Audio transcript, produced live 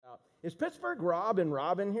Is Pittsburgh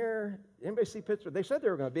Robin here? Anybody see Pittsburgh? They said they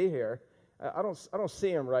were going to be here. I don't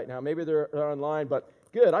see them right now. Maybe they're online, but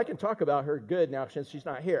good. I can talk about her good now since she's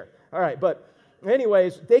not here. All right, but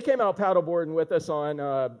anyways, they came out paddleboarding with us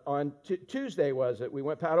on Tuesday, was it? We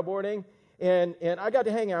went paddleboarding, and I got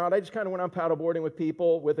to hang out. I just kind of went on paddleboarding with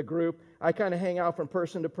people, with a group. I kind of hang out from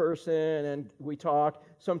person to person, and we talk.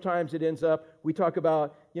 Sometimes it ends up, we talk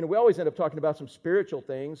about, we always end up talking about some spiritual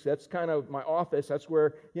things. That's kind of my office. That's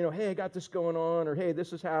where, hey, I got this going on, or hey,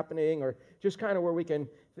 this is happening, or just kind of where we can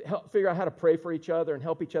help figure out how to pray for each other and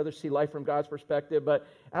help each other see life from God's perspective. But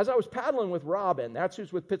as I was paddling with Robin, that's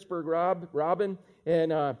who's with Pittsburgh Robin,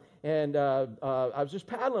 and I was just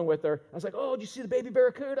paddling with her. I was like, oh, did you see the baby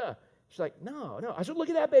barracuda? She's like, no. I said, look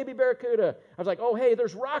at that baby barracuda. I was like, oh, hey,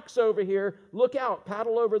 there's rocks over here. Look out,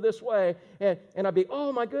 paddle over this way. And I'd be,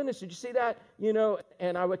 oh, my goodness, did you see that?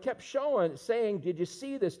 And I would kept saying, did you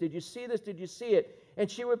see this? Did you see this? Did you see it?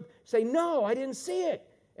 And she would say, no, I didn't see it.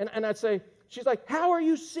 And I'd say, she's like, how are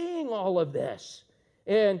you seeing all of this?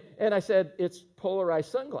 And I said, it's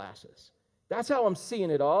polarized sunglasses. That's how I'm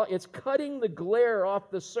seeing it all. It's cutting the glare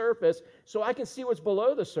off the surface so I can see what's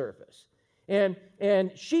below the surface.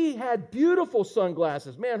 And she had beautiful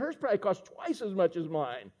sunglasses. Man, hers probably cost twice as much as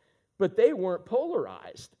mine, but they weren't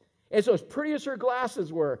polarized. And so as pretty as her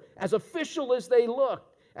glasses were, as official as they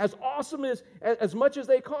looked, as awesome as much as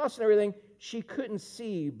they cost and everything, she couldn't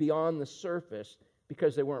see beyond the surface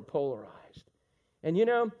because they weren't polarized. And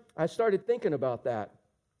I started thinking about that.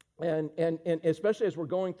 And especially as we're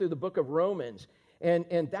going through the book of Romans.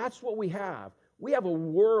 And that's what we have. We have a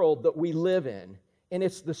world that we live in. And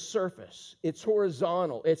it's the surface. It's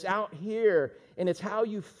horizontal. It's out here, and it's how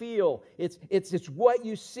you feel. It's what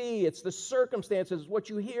you see. It's the circumstances, what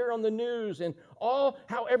you hear on the news, and all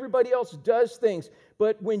how everybody else does things.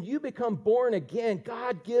 But when you become born again,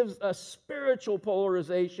 God gives us spiritual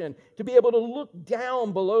polarization to be able to look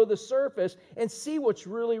down below the surface and see what's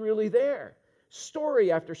really, really there.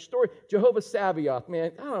 Story after story. Jehovah Sabaoth,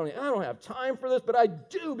 man, I don't have time for this, but I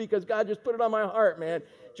do because God just put it on my heart, man.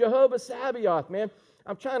 Jehovah Sabaoth, man.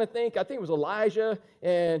 I'm trying to think. I think it was Elijah,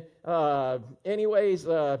 and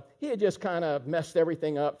he had just kind of messed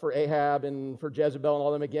everything up for Ahab and for Jezebel and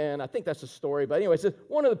all them again. I think that's the story. But anyways,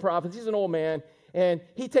 one of the prophets, he's an old man, and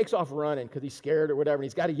he takes off running because he's scared or whatever, and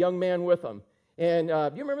he's got a young man with him. And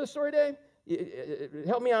do you remember the story, Dave?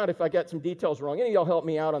 Help me out if I got some details wrong. Any of y'all help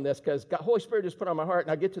me out on this because Holy Spirit just put on my heart,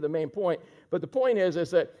 and I'll get to the main point. But the point is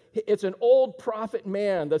that it's an old prophet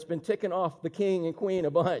man that's been ticking off the king and queen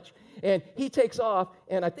a bunch. And he takes off,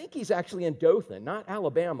 and I think he's actually in Dothan, not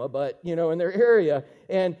Alabama, but, in their area.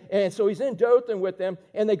 And so he's in Dothan with them,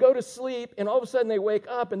 and they go to sleep, and all of a sudden they wake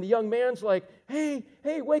up, and the young man's like, hey,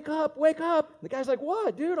 wake up. And the guy's like,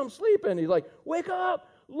 what, dude, I'm sleeping. He's like, wake up,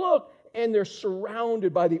 look. And they're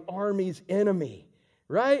surrounded by the army's enemy,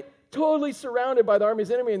 right? Totally surrounded by the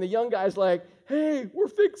army's enemy. And the young guy's like, hey, we're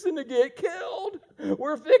fixing to get killed.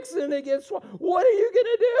 We're fixing to get swamped. What are you going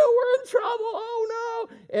to do? We're in trouble. Oh,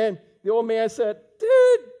 no. And the old man said,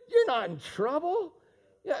 dude, you're not in trouble.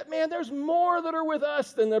 Yeah, man, there's more that are with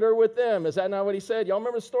us than that are with them. Is that not what he said? Y'all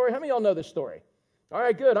remember the story? How many of y'all know this story? All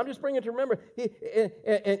right, good. I'm just bringing it to remember.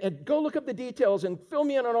 And go look up the details and fill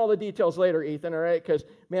me in on all the details later, Ethan, all right? Because,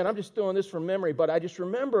 man, I'm just doing this from memory. But I just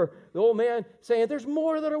remember the old man saying, there's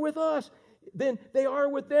more that are with us than they are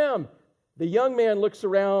with them. The young man looks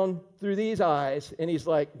around through these eyes, and he's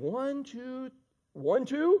like, 1, 2, 1,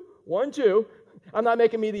 2, 1, 2. I'm not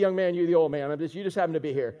making me the young man, you the old man. You just happen to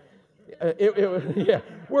be here. Yeah,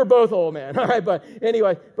 we're both old man. All right, but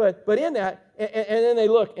anyway, but in that, and then they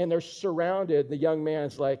look and they're surrounded. The young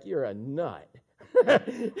man's like, "You're a nut,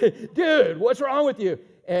 dude. What's wrong with you?"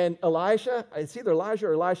 And Elisha, it's either Elijah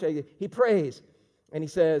or Elisha. He prays and he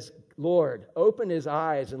says, "Lord, open his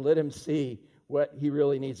eyes and let him see what he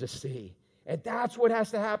really needs to see." And that's what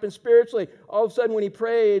has to happen spiritually. All of a sudden, when he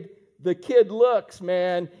prayed, the kid looks,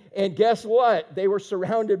 man, and guess what? They were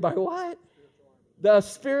surrounded by what? The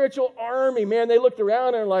spiritual army, man. They looked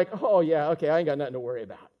around and were like, oh, yeah, okay, I ain't got nothing to worry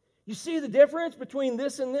about. You see the difference between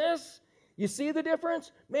this and this? You see the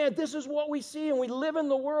difference? Man, this is what we see, and we live in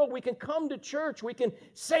the world. We can come to church. We can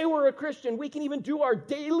say we're a Christian. We can even do our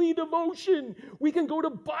daily devotion. We can go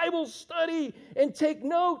to Bible study and take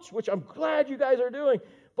notes, which I'm glad you guys are doing.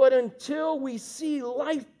 But until we see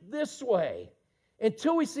life this way,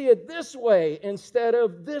 until we see it this way instead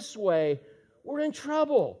of this way, we're in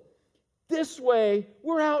trouble. This way,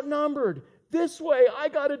 we're outnumbered. This way, I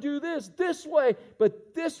got to do this way.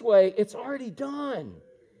 But this way, it's already done.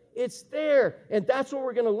 It's there. And that's what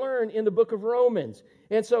we're going to learn in the book of Romans.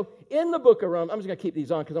 And so in the book of Romans, I'm just going to keep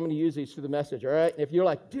these on because I'm going to use these through the message, all right? And if you're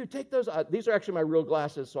like, dude, take those out. These are actually my real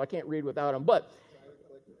glasses, so I can't read without them. But,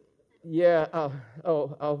 yeah,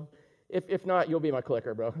 if not, you'll be my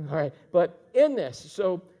clicker, bro. All right. But in this,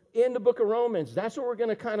 so in the book of Romans, that's what we're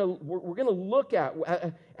going to we're going to look at.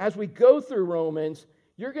 As we go through Romans,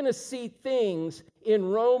 you're going to see things in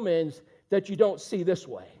Romans that you don't see this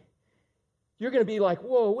way. You're going to be like,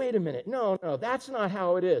 whoa, wait a minute. No, that's not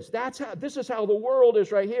how it is. This is how the world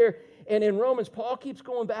is right here. And in Romans, Paul keeps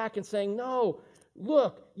going back and saying, no,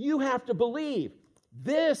 look, you have to believe.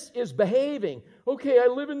 This is behaving. Okay, I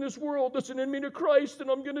live in this world that's an enemy to Christ,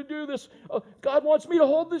 and I'm going to do this. God wants me to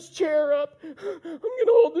hold this chair up. I'm going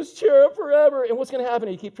to hold this chair up forever. And what's going to happen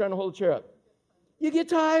if you keep trying to hold the chair up? You get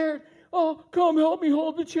tired. Oh, come help me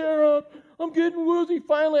hold the chair up. I'm getting woozy.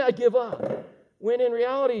 Finally, I give up. When in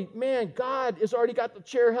reality, man, God has already got the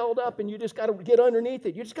chair held up, and you just got to get underneath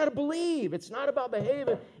it. You just got to believe. It's not about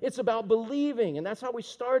behaving. It's about believing. And that's how we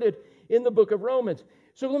started in the book of Romans.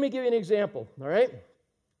 So let me give you an example, all right?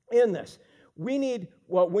 In this, when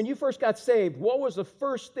you first got saved, what was the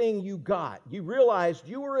first thing you got? You realized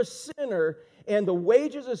you were a sinner, and the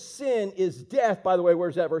wages of sin is death. By the way,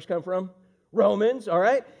 where's that verse come from? Romans, all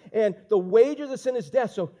right? And the wages of sin is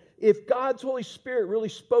death. So if God's Holy Spirit really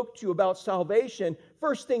spoke to you about salvation,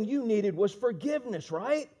 first thing you needed was forgiveness,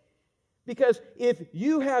 right? Because if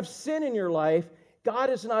you have sin in your life, God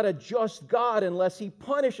is not a just God unless He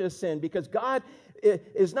punishes sin, because God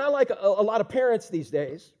is not like a lot of parents these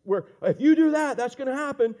days, where if you do that, that's going to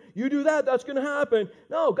happen. You do that, that's going to happen.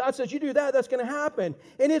 No, God says you do that, that's going to happen.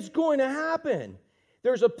 And it's going to happen.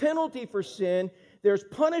 There's a penalty for sin. There's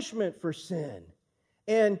punishment for sin.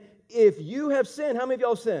 And if you have sinned, how many of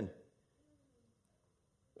y'all sinned?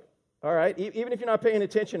 All right, even if you're not paying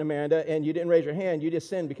attention, Amanda, and you didn't raise your hand, you just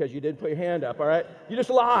sinned because you didn't put your hand up, all right? You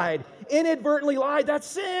just lied. Inadvertently lied. That's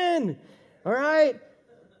sin, all right?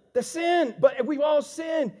 The sin. But we've all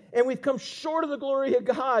sinned, and we've come short of the glory of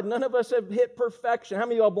God. None of us have hit perfection. How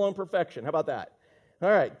many of y'all blown perfection? How about that? All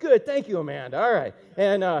right, good. Thank you, Amanda. All right.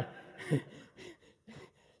 And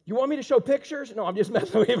you want me to show pictures? No, I'm just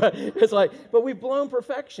messing with you. But it's like, but we've blown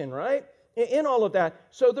perfection, right? In all of that.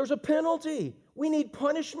 So there's a penalty. We need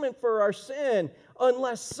punishment for our sin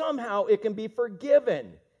unless somehow it can be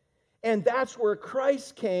forgiven. And that's where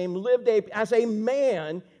Christ came, lived as a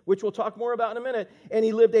man, which we'll talk more about in a minute, and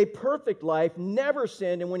He lived a perfect life, never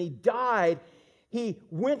sinned, and when He died, He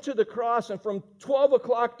went to the cross, and from 12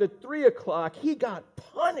 o'clock to 3 o'clock, He got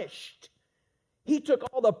punished. He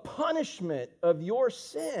took all the punishment of your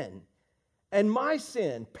sin and my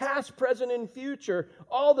sin, past, present, and future,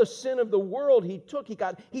 all the sin of the world He took.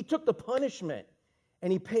 He took the punishment,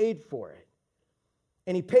 and He paid for it.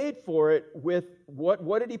 And He paid for it with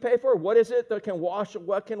what did He pay for? What is it that can wash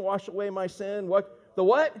away my sin? The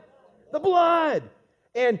what? The blood.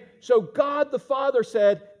 And so God the Father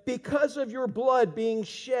said, because of your blood being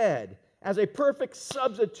shed as a perfect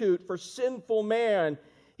substitute for sinful man,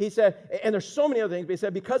 He said, and there's so many other things, but He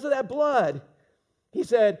said, because of that blood, He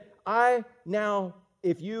said,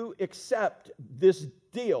 if you accept this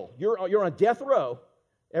deal, you're on death row.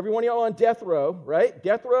 Every one of y'all on death row, right?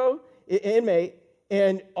 Death row, inmate.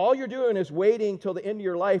 And all you're doing is waiting till the end of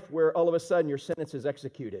your life where all of a sudden your sentence is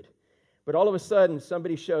executed. But all of a sudden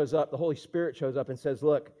somebody shows up, the Holy Spirit shows up and says,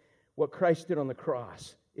 look, what Christ did on the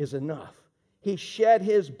cross is enough. He shed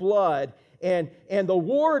His blood, and the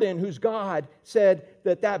warden, who's God, said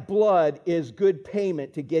that blood is good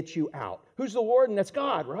payment to get you out. Who's the warden? That's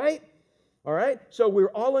God, right? All right? So we're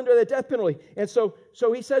all under the death penalty. And so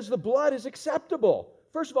He says the blood is acceptable.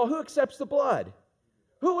 First of all, who accepts the blood?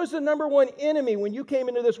 Who was the number one enemy when you came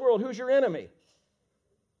into this world? Who's your enemy?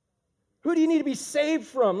 Who do you need to be saved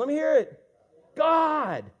from? Let me hear it.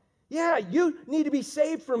 God. Yeah, you need to be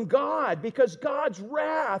saved from God, because God's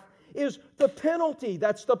wrath is the penalty.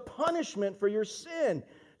 That's the punishment for your sin.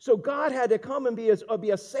 So God had to come and be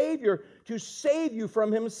a Savior to save you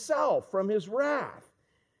from Himself, from His wrath.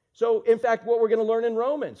 So, in fact, what we're going to learn in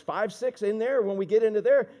Romans 5, 6, in there, when we get into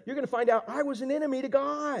there, you're going to find out I was an enemy to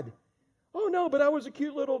God. Oh, no, but I was a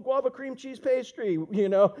cute little guava cream cheese pastry,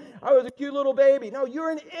 I was a cute little baby. No, you're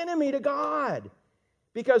an enemy to God,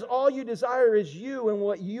 because all you desire is you and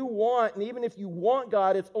what you want. And even if you want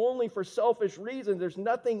God, it's only for selfish reasons. There's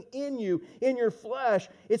nothing in you, in your flesh.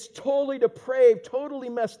 It's totally depraved, totally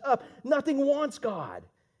messed up. Nothing wants God.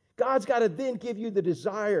 God's got to then give you the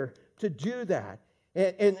desire to do that.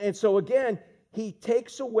 And so again, He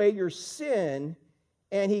takes away your sin,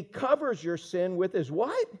 and He covers your sin with His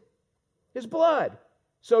what? His blood.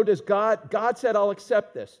 So does God said, I'll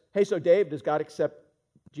accept this. Hey, so Dave, does God accept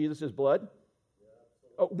Jesus' blood?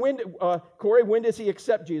 Corey, when does he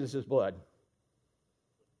accept Jesus' blood?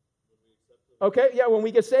 Okay, yeah, when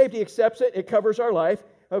we get saved, he accepts it. It covers our life.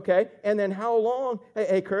 Okay, and then how long?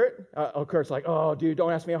 Hey, Kurt. Kurt's like, oh, dude,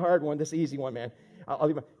 don't ask me a hard one. This is an easy one, man. I'll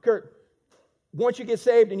leave Kurt, once you get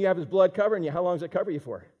saved and you have his blood covering you, how long does it cover you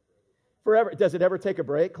for? Forever. Does it ever take a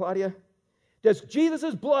break, Claudia? Does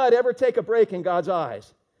Jesus' blood ever take a break in God's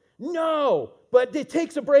eyes? No, but it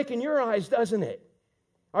takes a break in your eyes, doesn't it?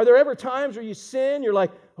 Are there ever times where you sin, you're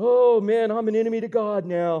like, oh, man, I'm an enemy to God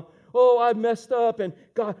now. Oh, I've messed up, and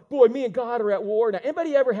God, boy, me and God are at war now.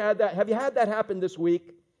 Anybody ever had that? Have you had that happen this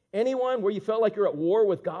week? Anyone where you felt like you're at war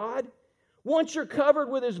with God? Once you're covered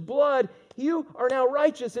with his blood, you are now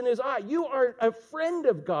righteous in his eye. You are a friend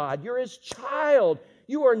of God. You're his child.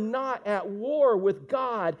 You are not at war with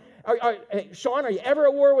God. Sean, are you ever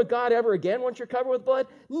at war with God ever again once you're covered with blood?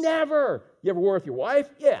 Never. You ever war with your wife?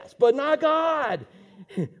 Yes, but not God.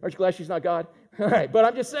 Aren't you glad she's not God? All right, but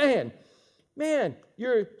I'm just saying, man,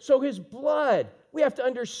 so his blood, we have to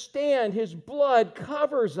understand his blood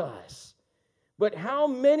covers us. But how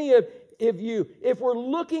many of you, if we're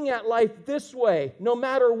looking at life this way, no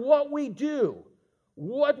matter what we do,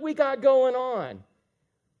 what we got going on,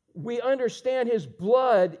 we understand his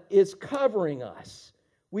blood is covering us.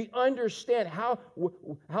 We understand how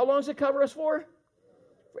long does it cover us for?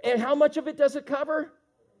 And how much of it does it cover?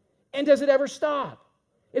 And does it ever stop?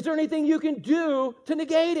 Is there anything you can do to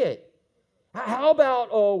negate it? How about,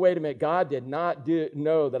 oh, wait a minute, God did not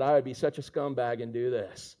know that I would be such a scumbag and do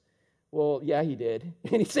this. Well, yeah, he did.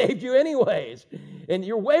 And he saved you anyways. And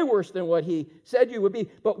you're way worse than what he said you would be.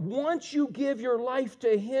 But once you give your life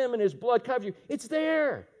to him and his blood covers you, it's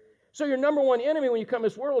there. So your number one enemy when you come to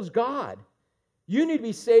this world is God. You need to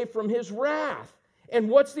be saved from his wrath. And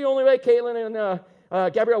what's the only way, Caitlin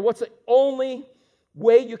and Gabrielle, what's the only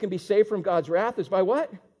way you can be saved from God's wrath is by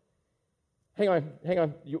what? Hang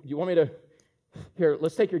on. You want me to? Here,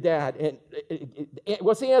 let's take your dad. And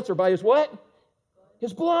what's the answer? By his what?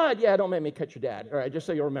 His blood. Yeah, don't make me cut your dad. All right, just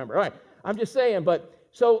so you'll remember. All right, I'm just saying, but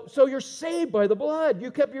so you're saved by the blood.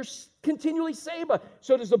 You're continually saved by.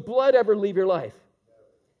 So does the blood ever leave your life?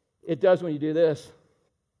 It does when you do this.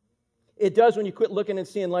 It does when you quit looking and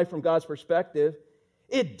seeing life from God's perspective.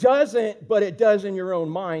 It doesn't, but it does in your own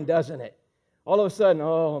mind, doesn't it? All of a sudden,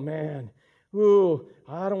 oh man,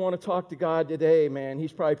 I don't want to talk to God today, man.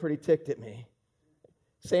 He's probably pretty ticked at me.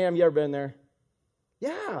 Sam, you ever been there?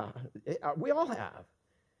 Yeah, we all have.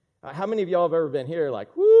 How many of y'all have ever been here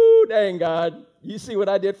like, whoo, dang God, you see what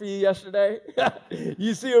I did for you yesterday?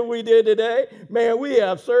 You see what we did today? Man, we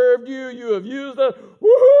have served you. You have used us.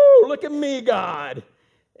 Woohoo, look at me, God.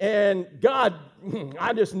 And God,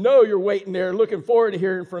 I just know you're waiting there looking forward to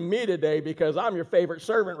hearing from me today because I'm your favorite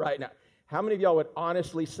servant right now. How many of y'all would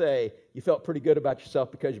honestly say you felt pretty good about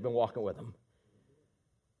yourself because you've been walking with him?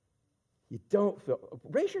 You don't feel,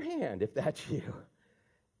 raise your hand if that's you.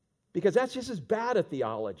 Because that's just as bad a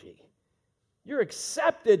theology. You're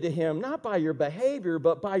accepted to him, not by your behavior,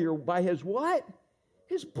 but by his what?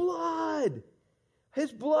 His blood.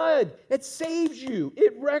 His blood. It saves you.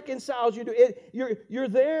 It reconciles you to it. You're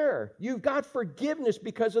there. You've got forgiveness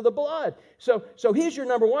because of the blood. So he's your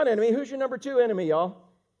number one enemy. Who's your number two enemy, y'all?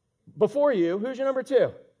 Before you, who's your number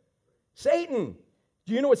two? Satan.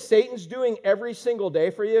 Do you know what Satan's doing every single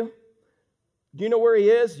day for you? Do you know where he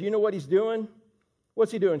is? Do you know what he's doing?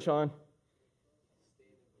 What's he doing, Sean?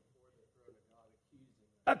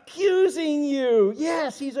 Accusing you.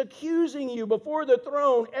 Yes, he's accusing you before the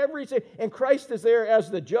throne and Christ is there as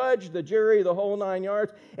the judge, the jury, the whole 9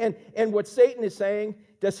 yards. And what Satan is saying,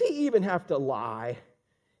 does he even have to lie?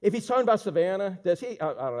 If he's talking about Savannah, does he?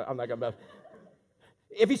 I don't know, I'm not going to.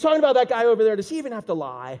 If he's talking about that guy over there, does he even have to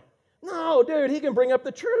lie? No, dude, he can bring up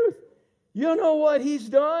the truth. You know what he's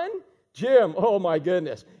done? Jim, oh my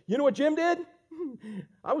goodness. You know what Jim did?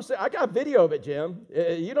 I got video of it, Jim.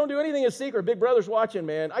 You don't do anything in secret. Big Brother's watching,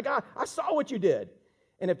 man. I saw what you did.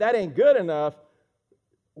 And if that ain't good enough,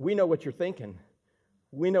 we know what you're thinking.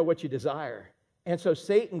 We know what you desire. And so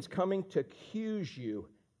Satan's coming to accuse you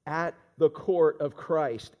at the court of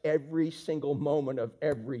Christ every single moment of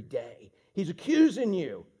every day. He's accusing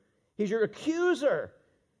you. He's your accuser.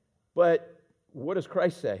 But what does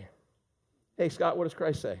Christ say? Hey, Scott, what does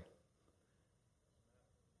Christ say?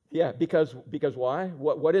 Yeah, because why?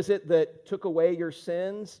 What is it that took away your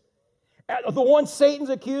sins? The one Satan's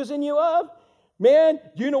accusing you of? Man,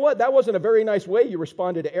 you know what? That wasn't a very nice way you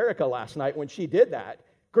responded to Erica last night when she did that.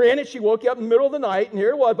 Granted, she woke you up in the middle of the night, and here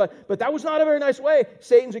it was, but that was not a very nice way.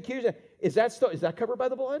 Satan's accusing. Is that covered by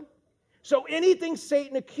the blood? So anything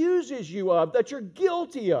Satan accuses you of that you're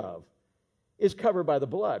guilty of is covered by the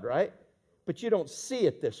blood, right? but you don't see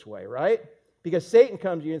it this way, right? Because Satan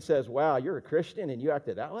comes to you and says, wow, you're a Christian and you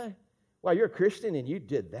acted that way? Wow, you're a Christian and you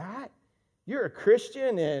did that? You're a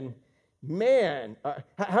Christian and, man,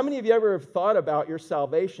 how many of you ever have thought about your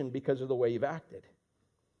salvation because of the way you've acted?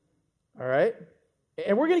 All right?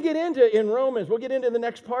 And we're going to get into, in Romans, we'll get into the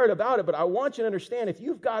next part about it, but I want you to understand, if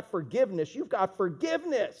you've got forgiveness, you've got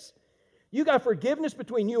forgiveness. You got forgiveness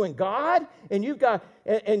between you and God, and you've got,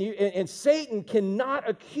 and Satan cannot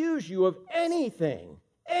accuse you of anything.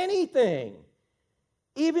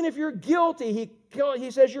 Even if you're guilty,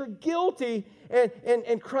 he says you're guilty,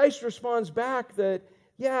 and Christ responds back that,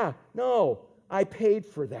 yeah, no, I paid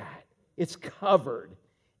for that. It's covered.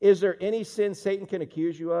 Is there any sin Satan can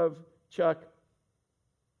accuse you of, Chuck,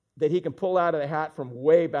 that he can pull out of the hat from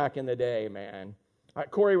way back in the day, man?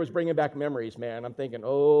 Corey was bringing back memories, man. I'm thinking,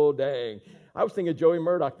 oh, dang. I was thinking of Joey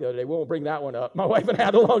Murdoch the other day. We won't bring that one up. My wife and I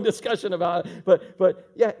had a long discussion about it.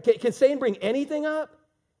 But yeah, can Satan bring anything up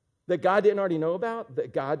that God didn't already know about,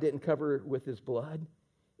 that God didn't cover with his blood?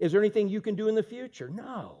 Is there anything you can do in the future?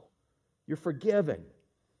 No. You're forgiven.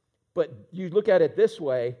 But you look at it this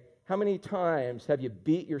way, how many times have you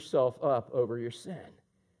beat yourself up over your sin?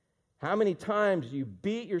 How many times do you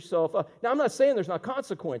beat yourself up? Now, I'm not saying there's not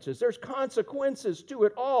consequences. There's consequences to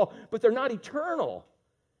it all, but they're not eternal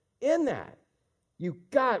in that.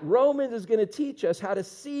 Romans is going to teach us how to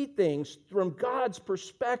see things from God's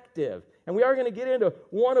perspective. And we are going to get into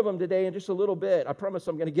one of them today in just a little bit. I promise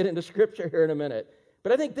I'm going to get into Scripture here in a minute.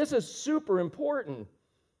 But I think this is super important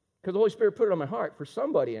because the Holy Spirit put it on my heart for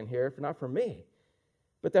somebody in here, if not for me.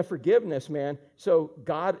 But that forgiveness, man, so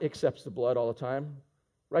God accepts the blood all the time.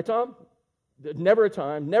 Right, Tom? Never a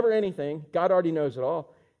time, never anything. God already knows it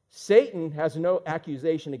all. Satan has no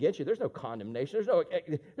accusation against you. There's no condemnation.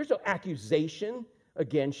 There's no accusation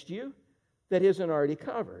against you that isn't already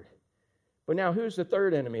covered. But now, who's the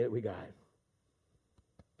third enemy that we got?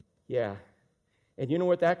 Yeah. And you know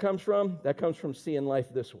what that comes from? That comes from seeing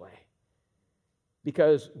life this way.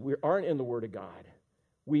 Because we aren't in the Word of God.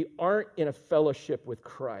 We aren't in a fellowship with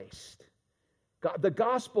Christ. The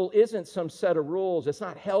gospel isn't some set of rules. It's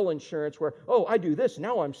not hell insurance where, oh, I do this,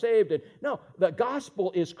 now I'm saved. And no, the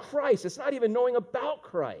gospel is Christ. It's not even knowing about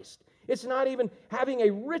Christ. It's not even having a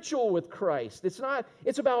ritual with Christ. It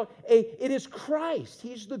is Christ.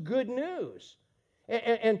 He's the good news.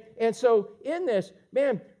 And so in this,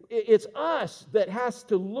 man, it's us that has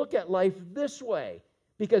to look at life this way,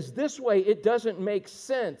 because this way it doesn't make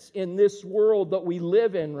sense in this world that we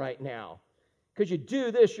live in right now. Because you do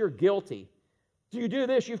this, you're guilty. Do you do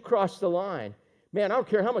this, you've crossed the line. Man, I don't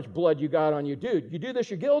care how much blood you got on you. Dude, you do this,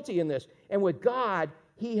 you're guilty in this. And with God,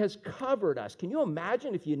 he has covered us. Can you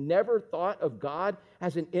imagine if you never thought of God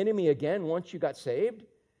as an enemy again once you got saved?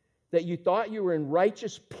 That you thought you were in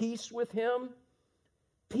righteous peace with him?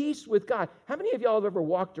 Peace with God. How many of y'all have ever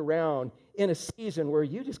walked around in a season where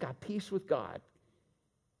you just got peace with God?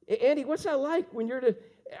 Andy, what's that like when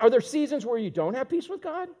are there seasons where you don't have peace with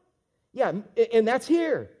God? Yeah, and that's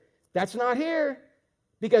here. That's not here.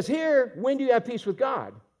 Because here, when do you have peace with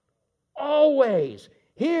God? Always.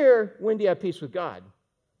 Here, when do you have peace with God?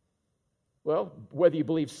 Well, whether you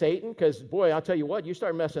believe Satan, because, boy, I'll tell you what, you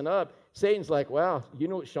start messing up, Satan's like, wow, you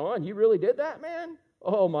know what, Sean, you really did that, man?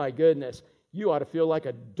 Oh, my goodness. You ought to feel like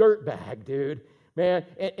a dirtbag, dude. Man,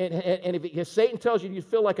 and if Satan tells you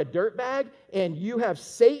feel like a dirtbag, and you have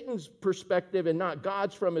Satan's perspective and not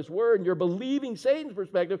God's from his word, and you're believing Satan's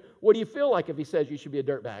perspective, what do you feel like if he says you should be a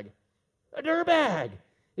dirtbag? A dirtbag.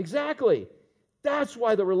 Exactly. That's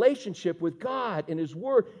why the relationship with God and his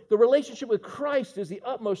word, the relationship with Christ is the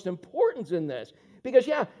utmost importance in this. Because,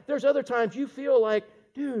 yeah, there's other times you feel like,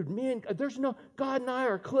 dude, God and I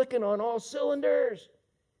are clicking on all cylinders.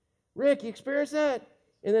 Rick, you experience that?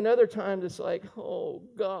 And then other times it's like, oh,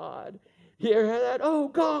 God. You ever had that? Oh,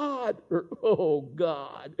 God. Or, oh,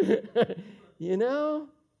 God. You know?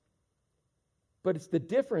 But the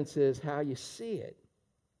difference is how you see it.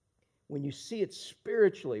 When you see it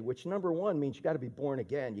spiritually, which number one means you got to be born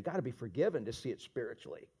again. You got to be forgiven to see it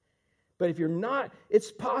spiritually. But if you're not,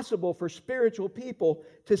 it's possible for spiritual people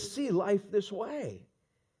to see life this way.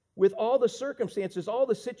 With all the circumstances, all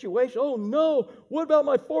the situations. Oh, no, what about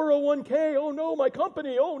my 401k? Oh, no, my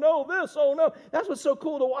company. Oh, no, this. Oh, no. That's what's so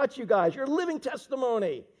cool to watch you guys. You're a living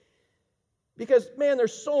testimony. Because, man,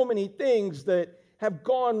 there's so many things that have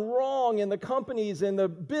gone wrong in the companies and the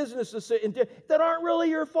businesses that aren't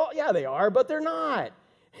really your fault. Yeah, they are, but they're not.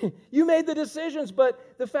 You made the decisions,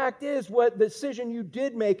 but the fact is, what decision you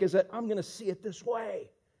did make is that I'm going to see it this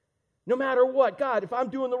way. No matter what, God, if I'm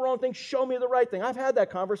doing the wrong thing, show me the right thing. I've had that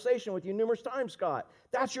conversation with you numerous times, Scott.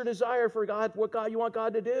 That's your desire for God, what God you want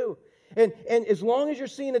God to do. And as long as you're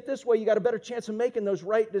seeing it this way, you got a better chance of making those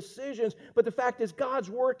right decisions. But the fact is, God's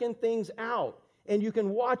working things out, and you can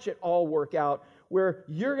watch it all work out where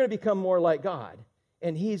you're going to become more like God,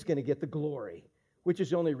 and He's going to get the glory, which is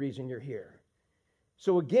the only reason you're here.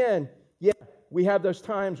 So again, yeah, we have those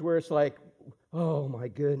times where it's like, oh my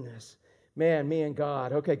goodness, man, me and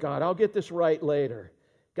God. Okay, God, I'll get this right later.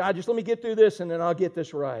 God, just let me get through this, and then I'll get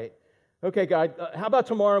this right. Okay, God, how about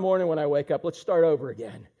tomorrow morning when I wake up? Let's start over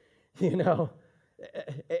again. You know,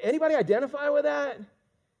 anybody identify with that?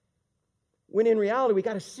 When in reality, we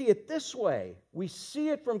got to see it this way. We see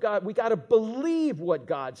it from God. We got to believe what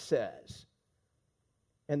God says.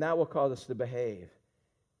 And that will cause us to behave.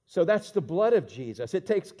 So that's the blood of Jesus. It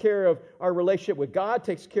takes care of our relationship with God,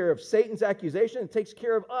 takes care of Satan's accusation, it takes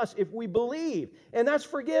care of us if we believe. And that's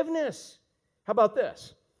forgiveness. How about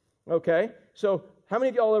this? Okay, so how many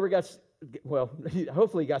of y'all ever got, well,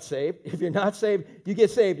 hopefully you got saved. If you're not saved, you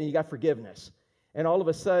get saved and you got forgiveness. And all of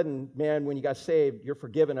a sudden, man, when you got saved, you're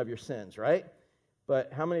forgiven of your sins, right?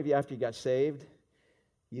 But how many of you, after you got saved,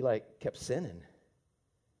 you kept sinning?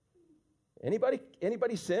 Anybody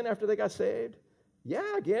sin after they got saved?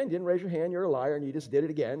 Yeah, again, didn't raise your hand, you're a liar, and you just did it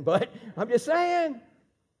again. But I'm just saying,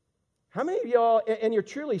 how many of y'all, and you're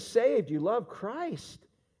truly saved, you love Christ?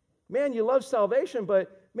 Man, you love salvation,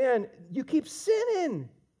 but man, you keep sinning.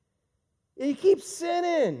 You keep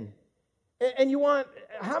sinning. And you want,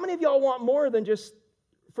 how many of y'all want more than just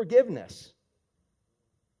forgiveness?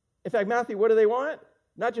 In fact, Matthew, what do they want?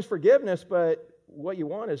 Not just forgiveness, but what you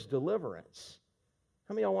want is deliverance.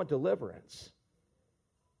 How many of y'all want deliverance?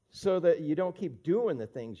 So that you don't keep doing the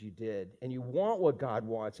things you did, and you want what God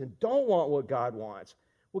wants and don't want what God wants.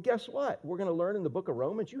 Well, guess what? We're going to learn in the book of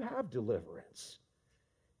Romans, you have deliverance.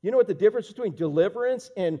 You know what the difference between deliverance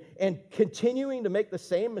and continuing to make the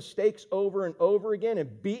same mistakes over and over again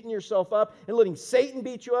and beating yourself up and letting Satan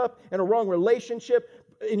beat you up and a wrong relationship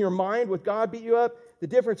in your mind with God beat you up? The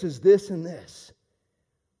difference is this and this.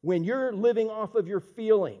 When you're living off of your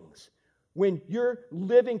feelings, when you're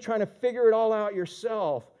living trying to figure it all out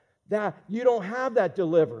yourself, that you don't have that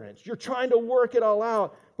deliverance. You're trying to work it all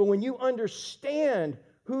out. But when you understand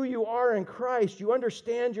who you are in Christ, you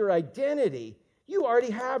understand your identity, you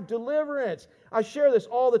already have deliverance. I share this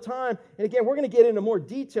all the time. And again, we're going to get into more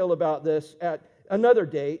detail about this at another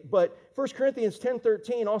date. But 1 Corinthians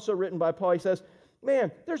 10:13, also written by Paul, he says, man,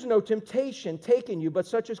 there's no temptation taken you, but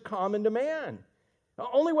such is common to man. The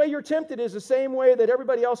only way you're tempted is the same way that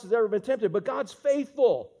everybody else has ever been tempted. But God's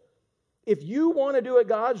faithful. If you want to do it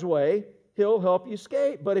God's way, He'll help you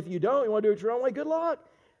escape. But if you don't, you want to do it your own way, good luck.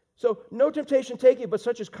 So no temptation take you, but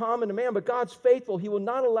such is common to man. But God's faithful. He will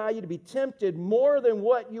not allow you to be tempted more than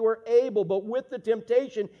what you are able. But with the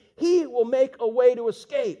temptation, He will make a way to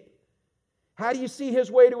escape. How do you see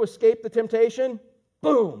His way to escape the temptation?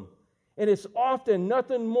 Boom. And it's often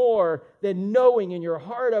nothing more than knowing in your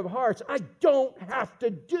heart of hearts, I don't have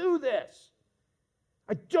to do this.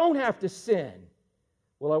 I don't have to sin.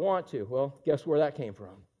 Well, I want to. Well, guess where that came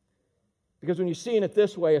from? Because when you're seeing it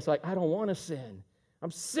this way, it's like, I don't want to sin.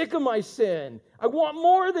 I'm sick of my sin. I want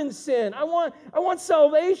more than sin. I want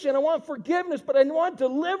salvation. I want forgiveness, but I want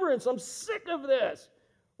deliverance. I'm sick of this.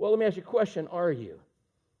 Well, let me ask you a question. Are you?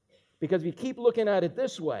 Because if you keep looking at it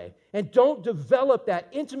this way and don't develop that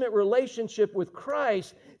intimate relationship with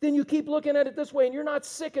Christ, then you keep looking at it this way and you're not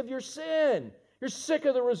sick of your sin. You're sick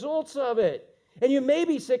of the results of it. And you may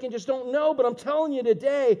be sick and just don't know, but I'm telling you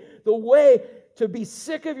today, the way to be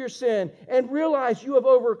sick of your sin and realize you have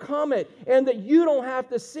overcome it and that you don't have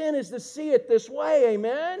to sin is to see it this way.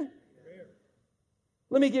 Amen?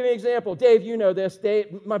 Let me give you an example. Dave, you know this.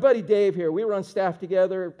 Dave, my buddy Dave here, we were on staff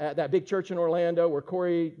together at that big church in Orlando where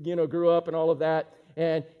Corey, grew up and all of that.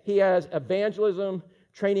 And he has Evangelism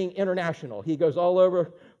Training International. He goes all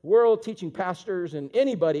over the world teaching pastors and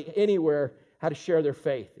anybody, anywhere, how to share their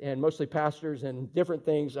faith, and mostly pastors and different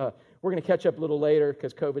things. We're going to catch up a little later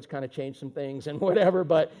because COVID's kind of changed some things and whatever.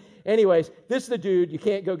 But anyways, this is the dude. You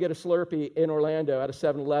can't go get a Slurpee in Orlando at a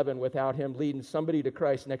 7-Eleven without him leading somebody to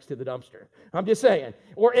Christ next to the dumpster. I'm just saying.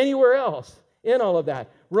 Or anywhere else in all of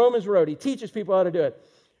that. Romans Road, he teaches people how to do it.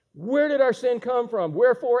 Where did our sin come from?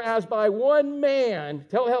 Wherefore, as by one man,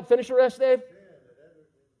 help finish the rest, Dave.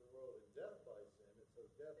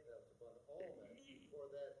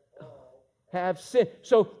 Have sinned.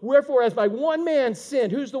 So, wherefore, as by one man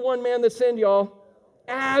sinned, who's the one man that sinned, y'all?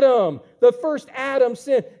 Adam. The first Adam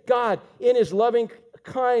sinned. God, in His loving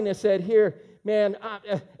kindness, said, here, man,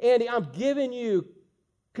 Andy, I'm giving you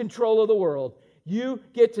control of the world. You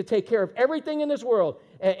get to take care of everything in this world.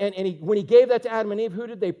 And when he gave that to Adam and Eve, who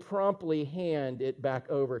did they promptly hand it back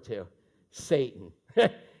over to? Satan.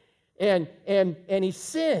 and he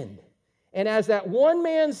sinned. And as that one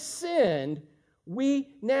man sinned, we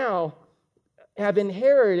now have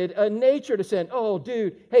inherited a nature to sin. Oh,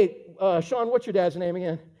 dude. Hey, Sean, what's your dad's name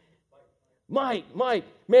again? Mike.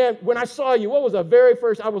 Man, when I saw you, what was the very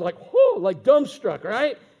first? I was like, whoo, like dumbstruck,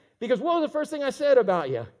 right? Because what was the first thing I said about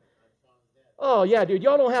you? Oh, yeah, dude,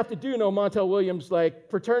 y'all don't have to do no Montel Williams, like,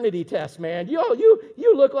 paternity test, man.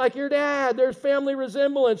 You look like your dad. There's family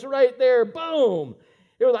resemblance right there. Boom.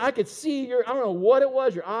 It was, I could see I don't know what it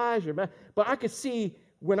was, your eyes, your mouth, but I could see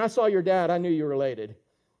when I saw your dad, I knew you were related.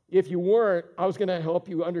 If you weren't, I was going to help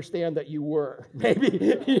you understand that you were.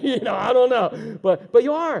 Maybe, I don't know. But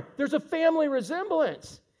you are. There's a family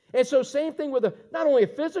resemblance. And so same thing with not only a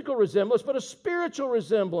physical resemblance, but a spiritual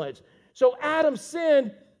resemblance. So Adam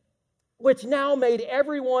sinned, which now made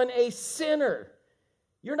everyone a sinner.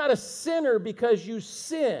 You're not a sinner because you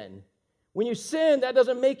sin. When you sin, that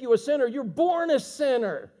doesn't make you a sinner. You're born a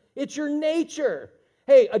sinner. It's your nature.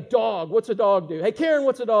 Hey, a dog, what's a dog do? Hey, Karen,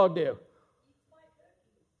 what's a dog do?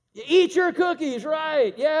 You eat your cookies,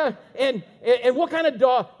 right? Yeah. And what kind of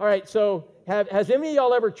dog? All right, so has any of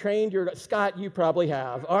y'all ever trained Scott, you probably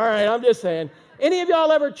have. All right, I'm just saying. Any of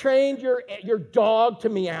y'all ever trained your dog to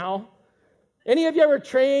meow? Any of you ever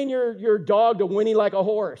train your dog to whinny like a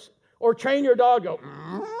horse? Or train your dog to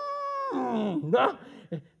go,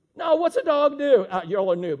 No, what's a dog do? You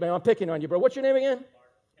all are new, man. I'm picking on you, bro. What's your name again?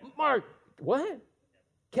 Mark. What?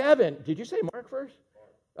 Kevin. Did you say Mark first?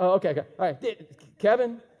 Oh, okay. All right.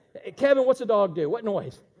 Kevin, what's a dog do? What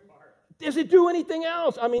noise? Does it do anything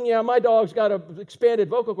else? I mean, yeah, my dog's got an expanded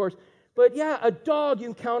vocal cords. But yeah, a dog you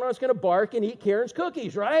can count on is going to bark and eat Karen's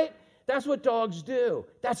cookies, right? That's what dogs do.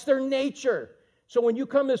 That's their nature. So when you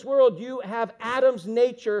come to this world, you have Adam's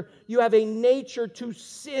nature. You have a nature to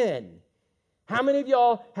sin. How many of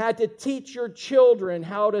y'all had to teach your children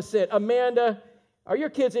how to sin? Amanda, are your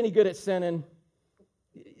kids any good at sinning?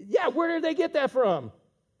 Yeah, where did they get that from?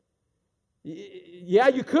 Yeah,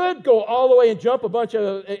 you could go all the way and jump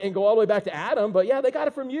and go all the way back to Adam, but yeah, they got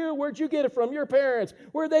it from you. Where'd you get it from? Your parents.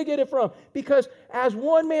 Where'd they get it from? Because as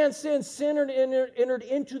one man sinned, sin entered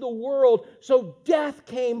into the world, so death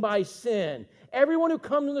came by sin. Everyone who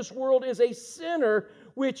comes in this world is a sinner,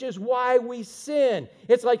 which is why we sin.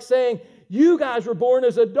 It's like saying, you guys were born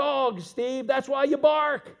as a dog, Steve. That's why you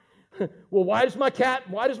bark. Well, why does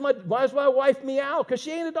my wife meow? Because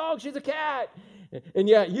she ain't a dog, she's a cat. And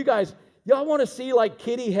yeah, you guys, y'all want to see like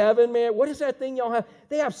kitty heaven, man? What is that thing y'all have?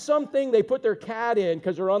 They have something they put their cat in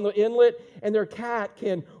because they're on the inlet, and their cat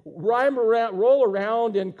can roll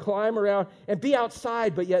around and climb around and be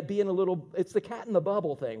outside, but yet be in it's the cat in the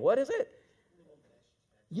bubble thing. What is it?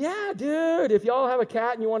 Yeah, dude, if y'all have a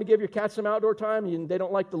cat and you want to give your cat some outdoor time and they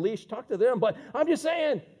don't like the leash, talk to them. But I'm just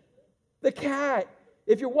saying, the cat,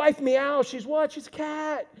 if your wife meows, she's what? She's a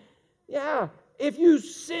cat. Yeah. If you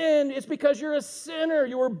sin, it's because you're a sinner.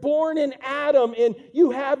 You were born in Adam and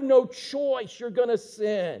you have no choice. You're going to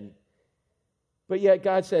sin. But yet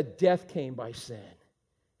God said death came by sin.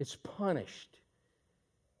 It's punished.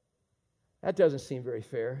 That doesn't seem very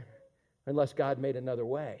fair unless God made another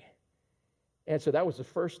way. And so that was the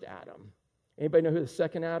first Adam. Anybody know who the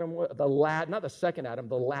second Adam was? Not the second Adam,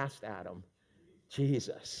 the last Adam.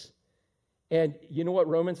 Jesus. And you know what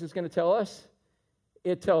Romans is going to tell us?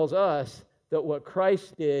 It tells us that what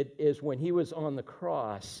Christ did is when he was on the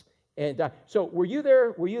cross and died. So were you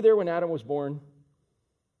there when Adam was born?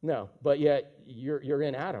 No, but yet you're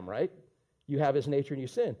in Adam, right? You have his nature and you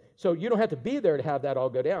sin. So you don't have to be there to have that all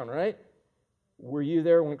go down, right? Were you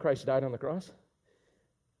there when Christ died on the cross?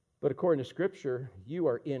 But according to Scripture, you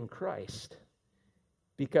are in Christ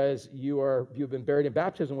because you've been buried in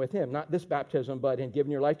baptism with him. Not this baptism, but in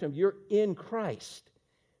giving your life to him. You're in Christ.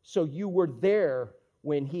 So you were there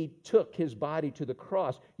when he took his body to the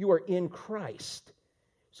cross. You are in Christ.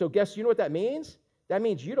 So you know what that means? That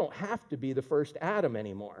means you don't have to be the first Adam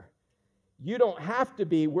anymore. You don't have to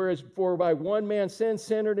be, whereas for by one man sin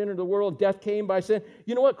entered into the world, death came by sin.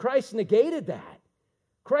 You know what? Christ negated that.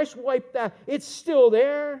 Christ wiped that. It's still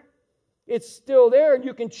there. It's still there, and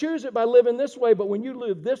you can choose it by living this way, but when you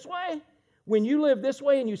live this way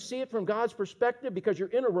and you see it from God's perspective because you're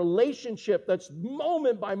in a relationship that's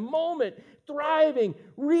moment by moment, thriving,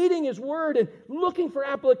 reading his word, and looking for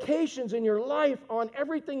applications in your life on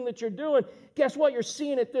everything that you're doing, guess what? You're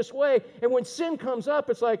seeing it this way, and when sin comes up,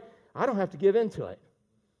 it's like, I don't have to give into it.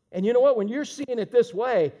 And you know what? When you're seeing it this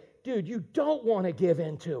way, dude, you don't want to give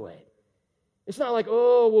into it. It's not like,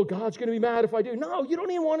 oh, well, God's going to be mad if I do. No, you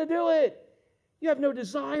don't even want to do it. You have no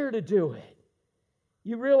desire to do it.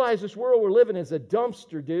 You realize this world we're living in is a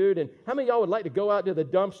dumpster, dude. And how many of y'all would like to go out to the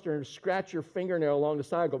dumpster and scratch your fingernail along the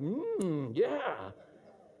side and go, yeah.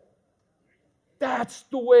 That's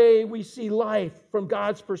the way we see life from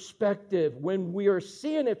God's perspective when we are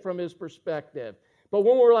seeing it from his perspective. But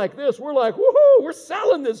when we're like this, we're like, woohoo, we're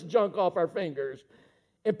selling this junk off our fingers.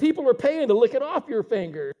 And people are paying to lick it off your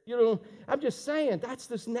fingers. I'm just saying, that's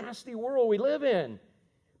this nasty world we live in.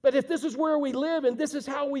 But if this is where we live and this is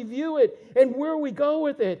how we view it and where we go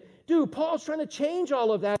with it, dude, Paul's trying to change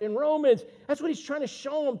all of that in Romans. That's what he's trying to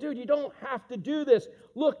show them. Dude, you don't have to do this.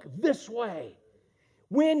 Look this way.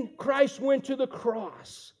 When Christ went to the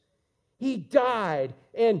cross, he died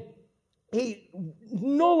and he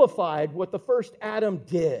nullified what the first Adam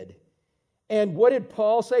did. And what did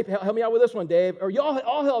Paul say? Help me out with this one, Dave. Or y'all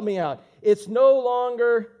all help me out. It's no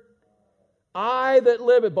longer I that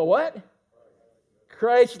live it, but what?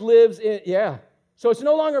 Christ lives in, yeah. So it's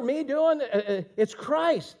no longer me doing it, it's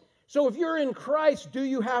Christ. So if you're in Christ, do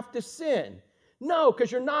you have to sin? No,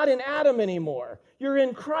 because you're not in Adam anymore. You're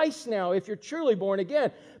in Christ now if you're truly born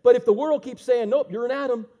again. But if the world keeps saying, nope, you're in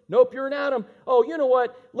Adam. Nope, you're in Adam. Oh, you know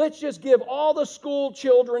what? Let's just give all the school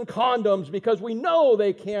children condoms because we know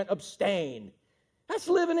they can't abstain. That's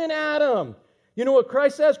living in Adam. You know what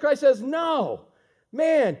Christ says? Christ says, no.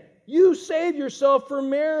 Man, you save yourself for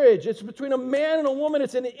marriage. It's between a man and a woman.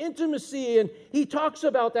 It's an intimacy. And he talks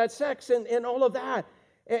about that sex and all of that.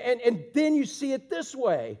 And then you see it this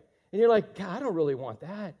way. And you're like, God, I don't really want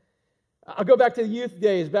that. I'll go back to the youth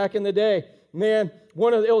days back in the day. Man,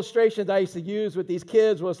 one of the illustrations I used to use with these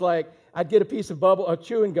kids was like, I'd get a piece of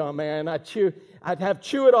chewing gum, man. I'd chew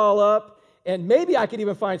it all up. And maybe I could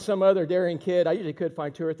even find some other daring kid. I usually could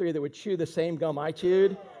find 2 or 3 that would chew the same gum I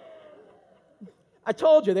chewed. I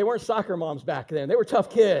told you, they weren't soccer moms back then. They were tough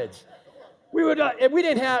kids. We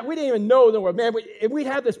didn't even know the word, man. We'd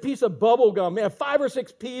have this piece of bubble gum, man, 5 or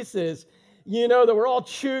 6 pieces, that were all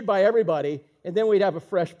chewed by everybody, and then we'd have a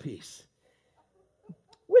fresh piece.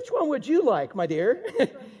 Which one would you like, my dear?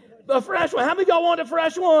 The fresh one. How many of y'all want a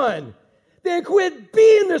fresh one? Then quit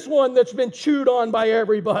being this one that's been chewed on by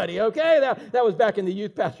everybody, okay? That was back in the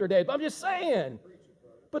youth pastor days. But I'm just saying.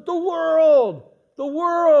 But the world,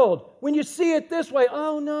 when you see it this way,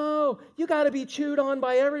 oh no, you got to be chewed on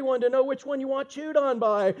by everyone to know which one you want chewed on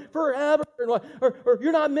by forever. Or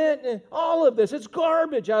you're not meant, all of this. It's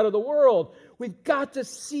garbage out of the world. We've got to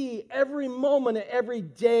see every moment of every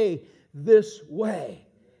day this way.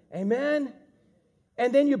 Amen?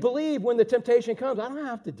 And then you believe when the temptation comes, I don't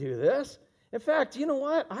have to do this. In fact, you know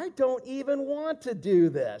what? I don't even want to do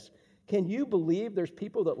this. Can you believe there's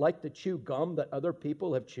people that like to chew gum that other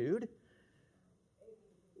people have chewed?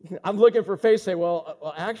 I'm looking for face say,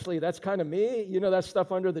 well, actually, that's kind of me. That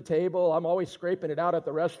stuff under the table. I'm always scraping it out at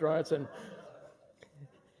the restaurants. And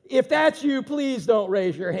if that's you, please don't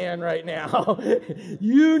raise your hand right now.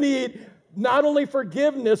 You need not only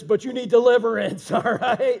forgiveness, but you need deliverance, all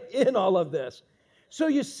right, in all of this. So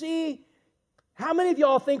you see, how many of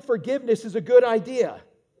y'all think forgiveness is a good idea?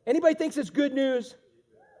 Anybody thinks it's good news?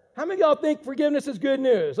 How many of y'all think forgiveness is good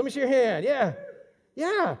news? Let me see your hand.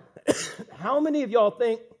 Yeah. How many of y'all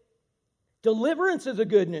think deliverance is a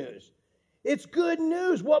good news? It's good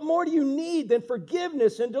news. What more do you need than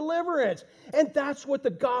forgiveness and deliverance? And that's what the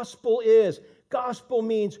gospel is. Gospel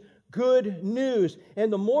means good news.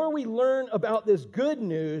 And the more we learn about this good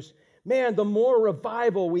news, man, the more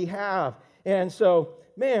revival we have. And so,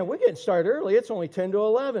 man, we're getting started early. It's only 10 to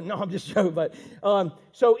 11. No, I'm just joking. But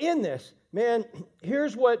so in this, man,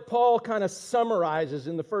 here's what Paul kind of summarizes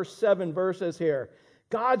in the first 7 verses here.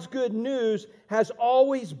 God's good news has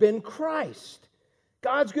always been Christ.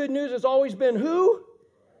 God's good news has always been who?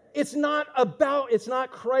 It's not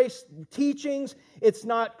Christ's teachings. It's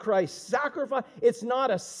not Christ's sacrifice. It's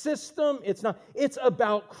not a system. It's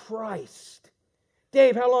about Christ.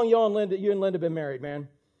 Dave, how long you and Linda been married, man?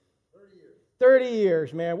 30 years. 30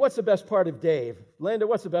 years, man. What's the best part of Dave? Linda,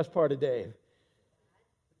 what's the best part of Dave?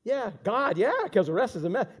 Yeah, God, yeah, because the rest is a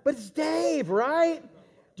mess. But it's Dave, right?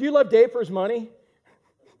 Do you love Dave for his money?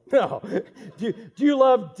 No. Do you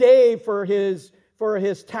love Dave for his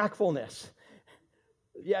tactfulness?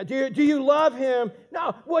 Yeah. Do you love him?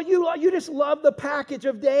 No. Well, you just love the package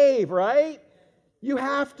of Dave, right? You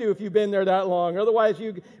have to if you've been there that long. Otherwise,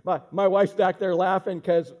 my wife's back there laughing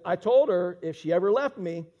because I told her if she ever left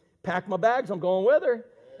me, pack my bags, I'm going with her.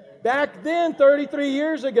 Back then, 33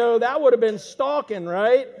 years ago, that would have been stalking,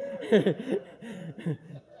 right?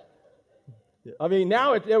 I mean,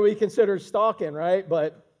 now we consider stalking, right?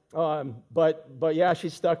 But yeah, she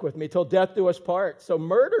stuck with me till death do us part. So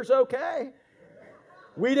murder's okay.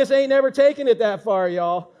 We just ain't never taken it that far,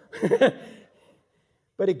 y'all.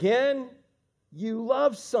 But again, You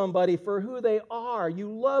love somebody for who they are. You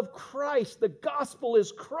love Christ. The gospel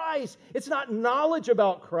is Christ. It's not knowledge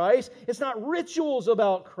about Christ. It's not rituals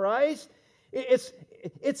about Christ.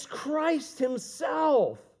 It's Christ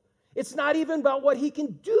himself. It's not even about what he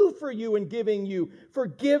can do for you in giving you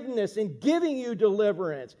forgiveness and giving you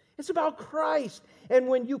deliverance. It's about Christ. And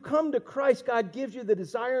when you come to Christ, God gives you the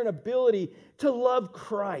desire and ability to love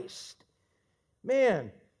Christ.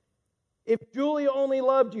 Man, if Julia only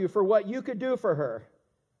loved you for what you could do for her,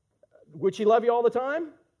 would she love you all the time?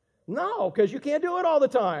 No, because you can't do it all the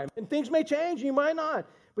time. And things may change, you might not.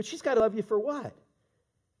 But she's got to love you for what?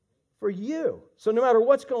 For you. So no matter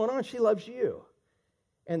what's going on, she loves you.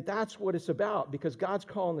 And that's what it's about, because God's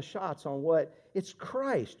calling the shots on what? It's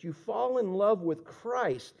Christ. You fall in love with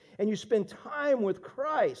Christ, and you spend time with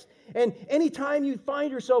Christ. And anytime you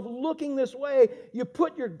find yourself looking this way, you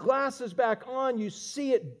put your glasses back on, you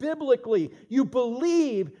see it biblically. You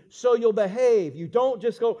believe, so you'll behave. You don't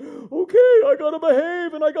just go, okay, I got to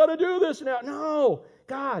behave, and I got to do this now. No,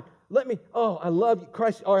 God, I love you,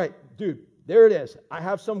 Christ. All right, dude, there it is. I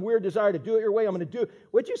have some weird desire to do it your way. I'm going to do it.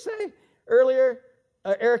 What'd you say earlier?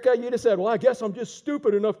 Erica, you just said, well, I guess I'm just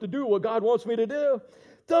stupid enough to do what God wants me to do.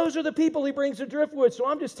 Those are the people he brings to Driftwood, so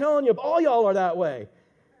I'm just telling you, all y'all are that way.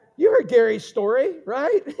 You heard Gary's story,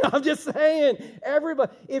 right? I'm just saying,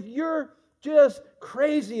 everybody, if you're just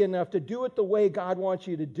crazy enough to do it the way God wants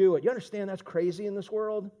you to do it, you understand that's crazy in this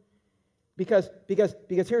world? Because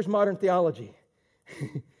here's modern theology.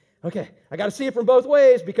 Okay, I got to see it from both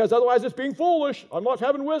ways, because otherwise it's being foolish. I'm not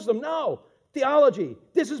having wisdom. No. Theology.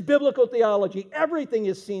 This is biblical theology. Everything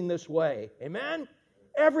is seen this way. Amen?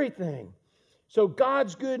 Everything. So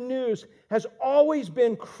God's good news has always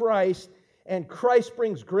been Christ, and Christ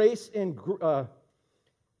brings grace and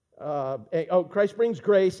Christ brings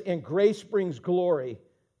grace, and grace brings glory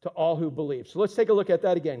to all who believe. So let's take a look at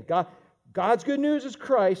that again. God's good news is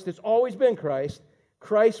Christ. It's always been Christ.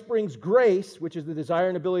 Christ brings grace, which is the desire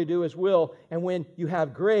and ability to do His will. And when you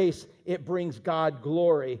have grace, it brings God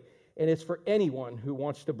glory. And it's for anyone who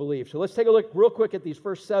wants to believe. So let's take a look real quick at these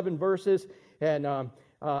first 7 verses. And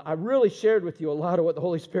I really shared with you a lot of what the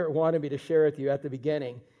Holy Spirit wanted me to share with you at the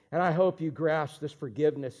beginning. And I hope you grasp this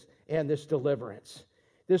forgiveness and this deliverance.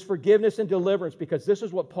 This forgiveness and deliverance, because this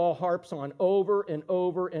is what Paul harps on over and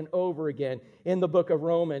over and over again in the book of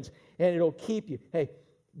Romans. And it'll keep you. Hey,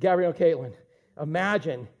 Gabrielle, Caitlin,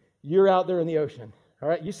 imagine you're out there in the ocean. All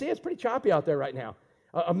right, you see it's pretty choppy out there right now.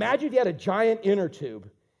 Imagine if you had a giant inner tube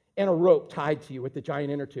and a rope tied to you with the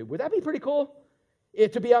giant inner tube. Would that be pretty cool?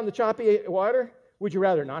 To be out in the choppy water? Would you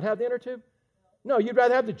rather not have the inner tube? No, you'd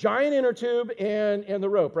rather have the giant inner tube and the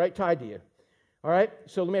rope, right, tied to you. All right,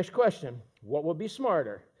 so let me ask you a question. What would be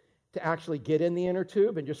smarter? To actually get in the inner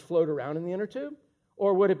tube and just float around in the inner tube?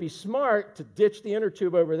 Or would it be smart to ditch the inner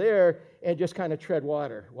tube over there and just kind of tread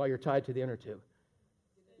water while you're tied to the inner tube?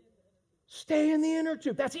 Stay in the inner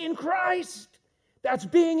tube. That's in Christ. That's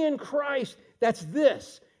being in Christ. That's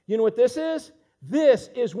this. You know what this is? This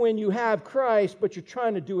is when you have Christ, but you're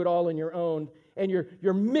trying to do it all on your own, and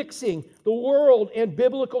you're mixing the world and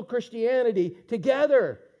biblical Christianity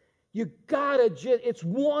together. It's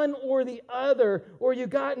one or the other, or you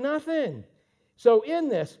got nothing. So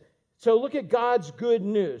look at God's good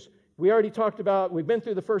news. We already talked about, we've been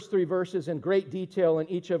through the first 3 verses in great detail in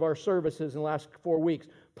each of our services in the last 4 weeks.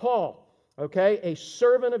 Paul, okay, a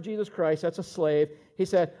servant of Jesus Christ, that's a slave. He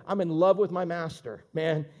said, I'm in love with my master,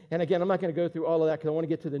 man. And again, I'm not going to go through all of that because I want to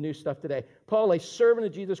get to the new stuff today. Paul, a servant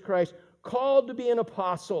of Jesus Christ, called to be an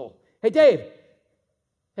apostle. Hey, Dave.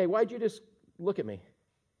 Hey, why'd you just look at me?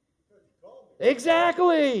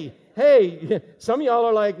 Exactly. Hey, some of y'all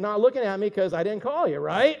are like not looking at me because I didn't call you,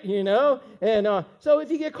 right? You know? And so if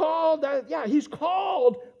you get called, he's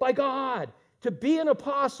called by God to be an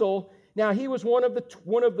apostle. Now, he was one of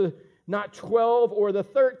the not 12 or the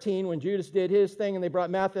 13 when Judas did his thing and they brought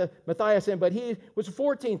Matthias in, but he was the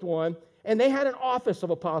 14th one. And they had an office of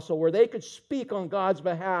apostle where they could speak on God's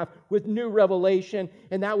behalf with new revelation,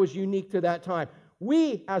 and that was unique to that time.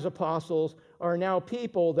 We, as apostles, are now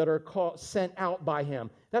people that are sent out by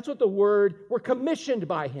him. That's what we're commissioned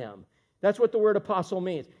by him. That's what the word apostle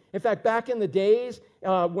means. In fact, back in the days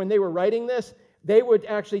when they were writing this, they would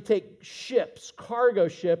actually take ships, cargo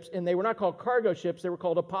ships, and they were not called cargo ships, they were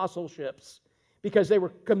called apostle ships, because they were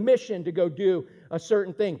commissioned to go do a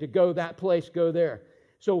certain thing, to go that place, go there.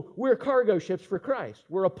 So we're cargo ships for Christ.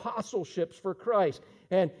 We're apostle ships for Christ.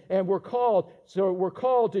 And we're called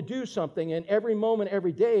to do something, and every moment,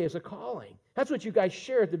 every day is a calling. That's what you guys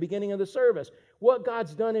share at the beginning of the service. What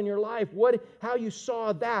God's done in your life, how you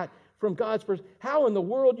saw that from God's perspective. How in the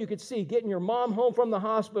world you could see getting your mom home from the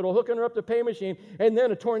hospital, hooking her up to a pay machine, and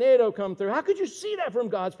then a tornado come through? How could you see that from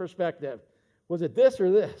God's perspective? Was it this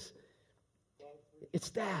or this? It's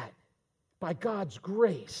that. By God's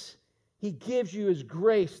grace. He gives you His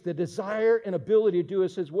grace, the desire and ability to do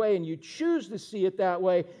us His way, and you choose to see it that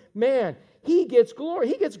way. Man, He gets glory.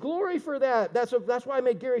 He gets glory for that. That's why I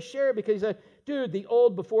made Gary share it, because he said, dude, the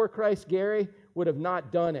old before Christ Gary would have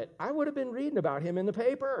not done it. I would have been reading about him in the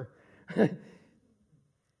paper.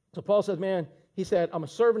 So Paul says, man, he said, I'm a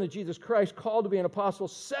servant of Jesus Christ, called to be an apostle,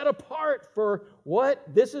 set apart for what?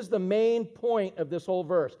 This is the main point of this whole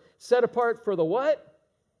verse. Set apart for the what?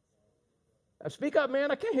 Speak up,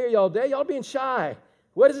 man. I can't hear you all day. Y'all being shy.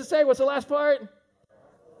 What does it say? What's the last part?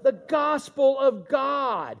 The gospel of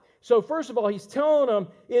God. So first of all, he's telling them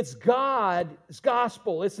it's God's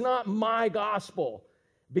gospel. It's not my gospel.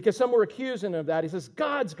 Because some were accusing him of that. He says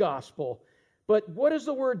God's gospel. But what does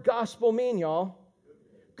the word gospel mean, y'all?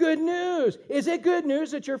 Good news. Is it good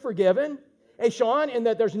news that you're forgiven? Hey, Sean, and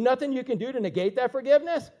that there's nothing you can do to negate that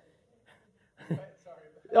forgiveness?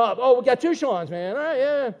 Oh, we got two Seans, man. All right,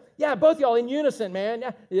 yeah. Yeah, both y'all in unison,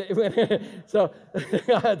 man. Yeah. So,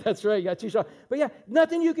 that's right, you got two Seans. But yeah,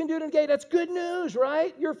 nothing you can do to negate. That's good news,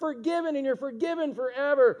 right? You're forgiven, and you're forgiven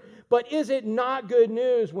forever. But is it not good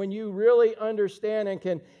news when you really understand and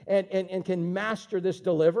can master this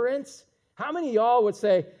deliverance? How many of y'all would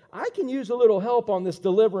say, I can use a little help on this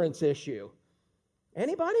deliverance issue?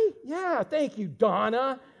 Anybody? Yeah, thank you,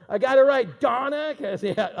 Donna. I got it right, Donna.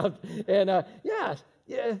 Yes.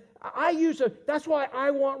 Yeah, that's why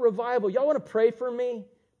I want revival. Y'all want to pray for me?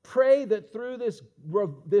 Pray that through this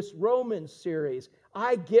Romans series,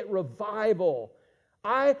 I get revival.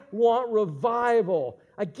 I want revival.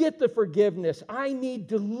 I get the forgiveness. I need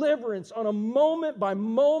deliverance on a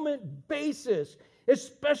moment-by-moment basis.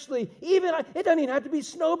 Especially, it doesn't even have to be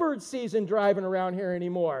snowbird season driving around here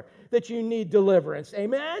anymore that you need deliverance.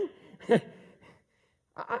 Amen?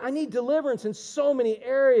 I need deliverance in so many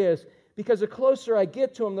areas. Because the closer I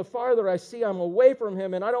get to Him, the farther I see I'm away from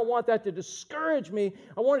Him. And I don't want that to discourage me.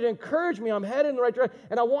 I want it to encourage me. I'm headed in the right direction.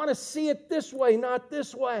 And I want to see it this way, not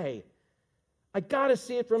this way. I got to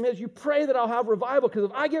see it from His. You pray that I'll have revival. Because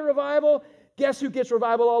if I get revival, guess who gets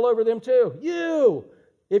revival all over them too? You.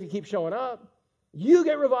 If you keep showing up. You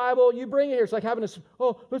get revival. You bring it here. It's like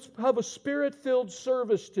let's have a Spirit-filled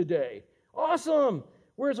service today. Awesome.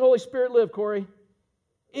 Where does the Holy Spirit live, Corey?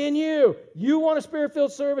 In you. You want a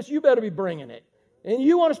Spirit-filled service, you better be bringing it. And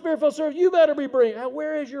you want a Spirit-filled service, you better be bringing it.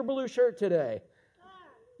 Where is your blue shirt today?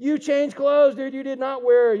 You changed clothes, dude. You did not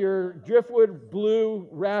wear your Driftwood blue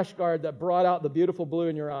rash guard that brought out the beautiful blue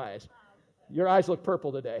in your eyes. Your eyes look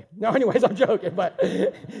purple today. No, anyways, I'm joking. But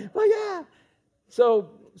yeah.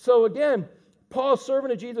 So again, Paul,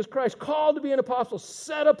 servant of Jesus Christ, called to be an apostle,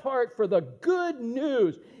 set apart for the good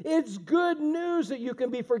news. It's good news that you can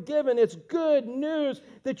be forgiven. It's good news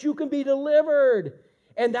that you can be delivered.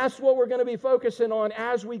 And that's what we're going to be focusing on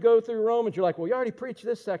as we go through Romans. You're like, well, you already preached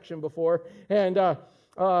this section before. And I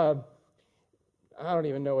don't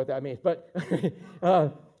even know what that means. But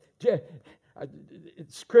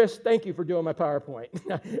Chris, thank you for doing my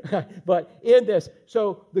PowerPoint. But in this,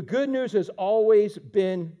 so the good news has always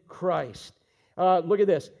been Christ. Look at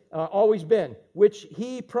this. Always been, which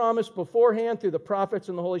He promised beforehand through the prophets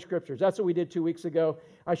and the Holy Scriptures. That's what we did 2 weeks ago.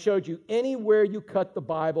 I showed you anywhere you cut the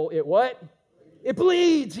Bible, it what? It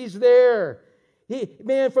bleeds. He's there.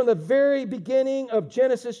 From the very beginning of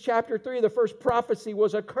Genesis chapter 3, the first prophecy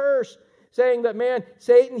was a curse, saying that,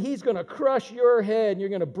 Satan, he's going to crush your head and you're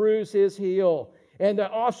going to bruise his heel. And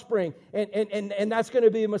the offspring, and that's going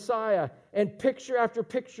to be Messiah. And picture after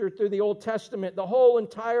picture through the Old Testament, the whole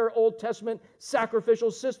entire Old Testament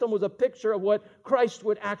sacrificial system was a picture of what Christ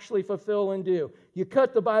would actually fulfill and do. You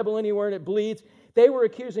cut the Bible anywhere and it bleeds. They were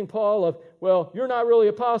accusing Paul of, well, you're not really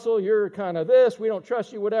apostle, you're kind of this, we don't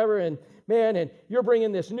trust you, whatever, and you're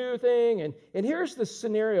bringing this new thing. And here's the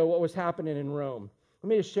scenario, what was happening in Rome. Let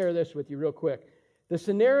me just share this with you real quick. The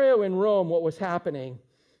scenario in Rome, what was happening,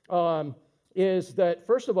 is that,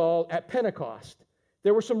 first of all, at Pentecost,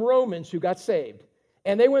 there were some Romans who got saved.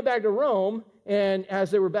 And they went back to Rome, and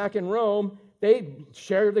as they were back in Rome, they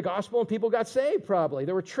shared the gospel and people got saved probably.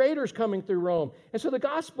 There were traders coming through Rome. And so the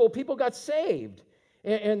gospel, people got saved.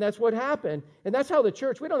 And that's what happened. And that's how the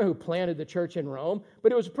church, we don't know who planted the church in Rome,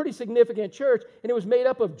 but it was a pretty significant church, and it was made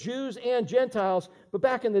up of Jews and Gentiles. But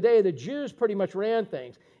back in the day, the Jews pretty much ran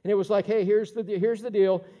things. And it was like, hey, here's the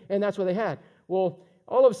deal, and that's what they had. Well,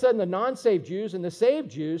 all of a sudden, the non-saved Jews and the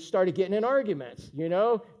saved Jews started getting in arguments,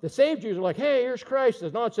 The saved Jews are like, hey, here's Christ.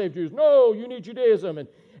 The non-saved Jews, no, you need Judaism.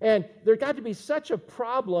 And there got to be such a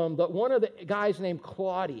problem that one of the guys named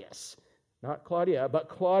Claudius, not Claudia, but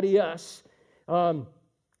Claudius,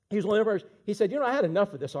 he's one of ours, he said, I had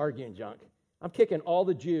enough of this arguing junk. I'm kicking all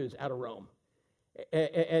the Jews out of Rome.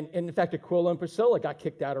 And in fact, Aquila and Priscilla got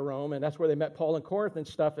kicked out of Rome, and that's where they met Paul in Corinth and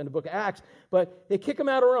stuff in the book of Acts. But they kicked them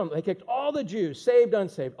out of Rome. They kicked all the Jews, saved,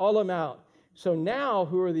 unsaved, all of them out. So now,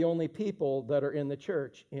 who are the only people that are in the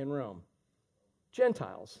church in Rome?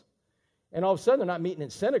 Gentiles. And all of a sudden, they're not meeting in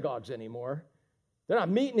synagogues anymore. They're not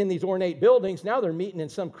meeting in these ornate buildings. Now they're meeting in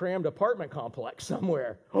some crammed apartment complex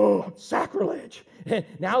somewhere. Oh, sacrilege. And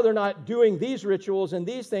now they're not doing these rituals and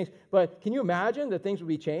these things. But can you imagine that things would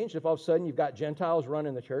be changed if all of a sudden you've got Gentiles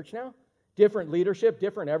running the church now? Different leadership,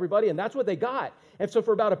 different everybody. And that's what they got. And so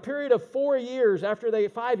for about a period of 5 years after they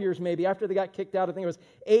got kicked out, I think it was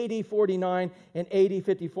AD 49 and AD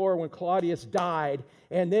 54 when Claudius died.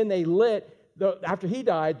 And then after he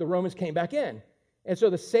died, the Romans came back in. And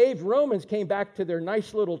so the saved Romans came back to their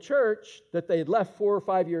nice little church that they had left 4 or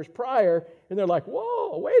 5 years prior, and they're like,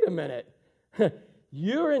 whoa, wait a minute.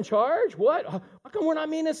 You're in charge? What? How come we're not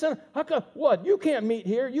meeting in center? How come? What? You can't meet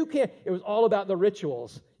here. You can't. It was all about the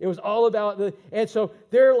rituals. It was all about and so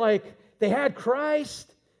they're like, they had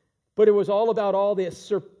Christ, but it was all about all this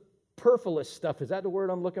superfluous stuff. Is that the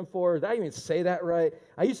word I'm looking for? Did I even say that right?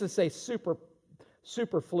 I used to say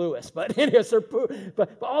superfluous, but anyway,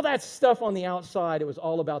 but all that stuff on the outside, it was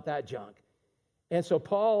all about that junk. And so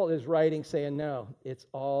Paul is writing saying, no, it's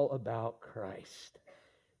all about Christ.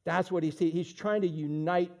 That's what he's trying to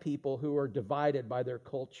unite people who are divided by their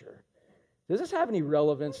culture. Does this have any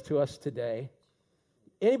relevance to us today?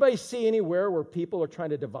 Anybody see anywhere where people are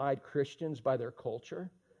trying to divide Christians by their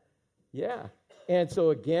culture? Yeah. And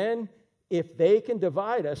so again, if they can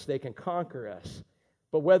divide us, they can conquer us.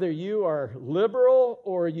 But whether you are liberal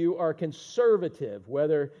or you are conservative,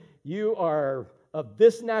 whether you are of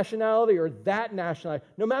this nationality or that nationality,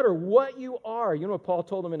 no matter what you are, you know what Paul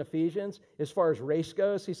told them in Ephesians as far as race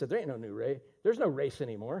goes? He said, there ain't no new race. There's no race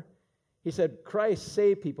anymore. He said, Christ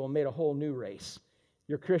saved people and made a whole new race.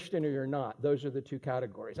 You're Christian or you're not. Those are the two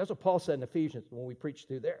categories. That's what Paul said in Ephesians when we preached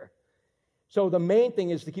through there. So the main thing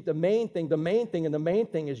is to keep the main thing, and the main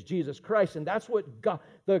thing is Jesus Christ. And that's what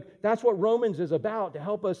that's what Romans is about, to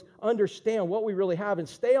help us understand what we really have and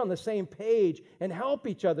stay on the same page and help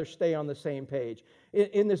each other stay on the same page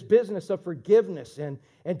in this business of forgiveness and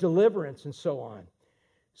deliverance and so on.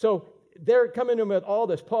 So they're coming to him with all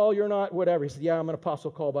this. Paul, you're not whatever. He said, yeah, I'm an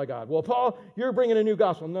apostle called by God. Well, Paul, you're bringing a new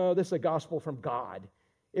gospel. No, this is a gospel from God.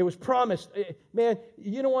 It was promised. Man,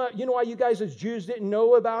 you know what? You know why you guys as Jews didn't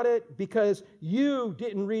know about it? Because you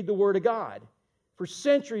didn't read the Word of God. For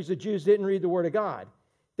centuries, the Jews didn't read the Word of God.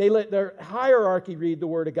 They let their hierarchy read the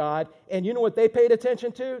Word of God. And you know what they paid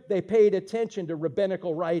attention to? They paid attention to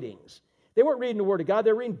rabbinical writings. They weren't reading the Word of God.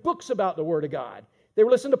 They were reading books about the Word of God. They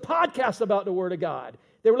were listening to podcasts about the Word of God.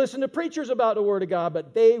 They were listening to preachers about the Word of God,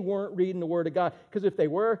 but they weren't reading the Word of God. Because if they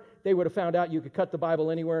were, they would have found out you could cut the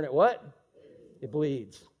Bible anywhere and it what? It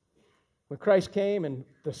bleeds. When Christ came and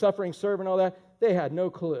the suffering servant and all that, they had no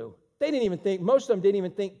clue. They didn't even think, most of them didn't even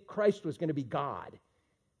think Christ was going to be God.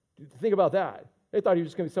 Think about that. They thought he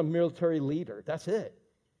was going to be some military leader. That's it.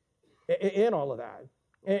 In all of that.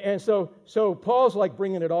 And so Paul's like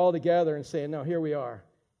bringing it all together and saying, no, here we are.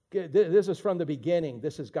 This is from the beginning.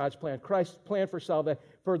 This is God's plan. Christ's plan for salvation,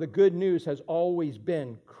 for the good news has always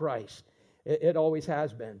been Christ. It always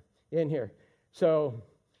has been in here. So,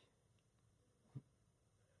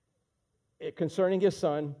 concerning his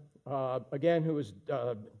son, again, who was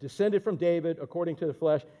descended from David according to the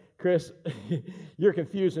flesh. Chris, you're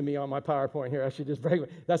confusing me on my PowerPoint here. I should just break.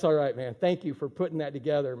 That's all right, man. Thank you for putting that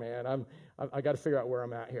together, man. I got to figure out where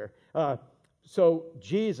I'm at here. So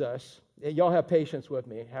Jesus, y'all have patience with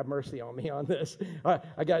me. Have mercy on me on this.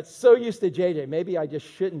 I got so used to JJ. Maybe I just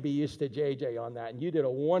shouldn't be used to JJ on that. And you did a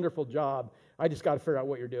wonderful job. I just got to figure out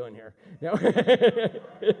what you're doing here. No.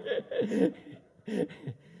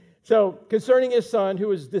 So, concerning his son, who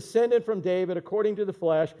was descended from David according to the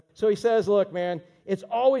flesh. So he says, look, man, it's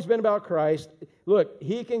always been about Christ. Look,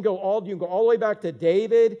 you can go all the way back to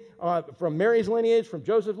David, from Mary's lineage, from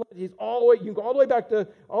Joseph's lineage. You can go all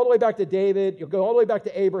the way back to David. You'll go all the way back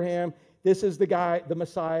to Abraham. This is the guy, the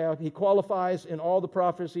Messiah. He qualifies in all the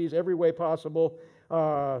prophecies, every way possible.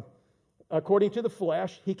 According to the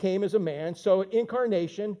flesh, he came as a man. So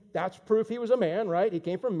incarnation, that's proof he was a man, right? He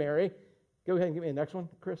came from Mary. Go ahead and give me the next one,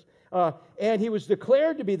 Chris. And he was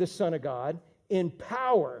declared to be the Son of God in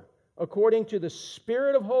power, according to the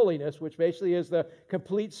Spirit of holiness, which basically is the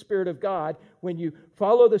complete Spirit of God. When you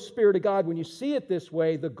follow the Spirit of God, when you see it this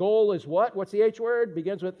way, the goal is what? What's the H word?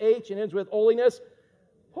 Begins with H and ends with holiness.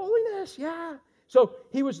 Holiness, yeah. So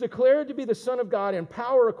he was declared to be the Son of God in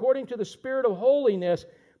power according to the Spirit of holiness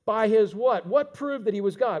by his what? What proved that he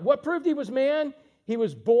was God? What proved he was man? He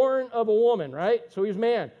was born of a woman, right? So he was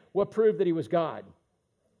man. What proved that he was God?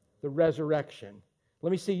 The resurrection.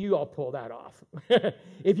 Let me see you all pull that off.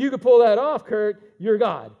 If you could pull that off, Kurt, you're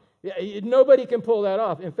God. Nobody can pull that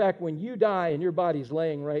off. In fact, when you die and your body's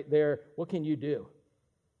laying right there, what can you do?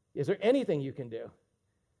 Is there anything you can do?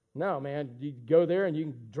 No, man. You go there and you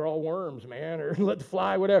can draw worms, man, or let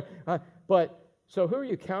fly, whatever. But so who are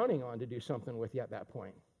you counting on to do something with you at that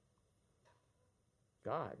point?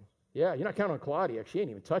 God. Yeah, you're not counting on Claudia. She ain't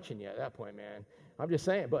even touching you at that point, man. I'm just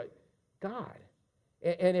saying, but God.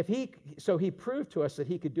 And if he proved to us that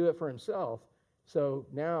he could do it for himself, so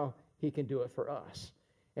now he can do it for us.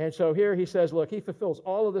 And so here he says, look, he fulfills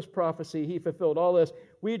all of this prophecy. He fulfilled all this.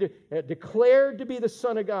 We declared to be the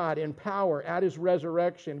Son of God in power at his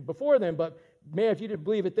resurrection before then. But man, if you didn't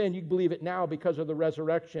believe it then, you believe it now because of the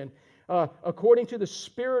resurrection. According to the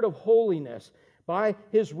Spirit of holiness by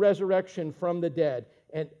his resurrection from the dead.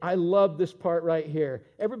 And I love this part right here.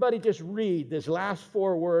 Everybody just read this last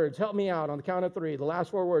 4 words. Help me out on the count of 3. The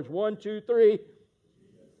last 4 words. 1, 2, 3.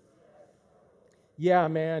 Yeah,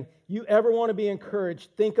 man. You ever want to be encouraged,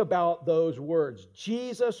 think about those words.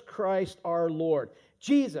 Jesus Christ our Lord.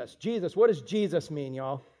 Jesus. What does Jesus mean,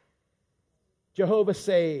 y'all? Jehovah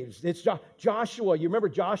saves. It's Joshua. You remember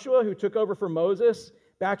Joshua who took over for Moses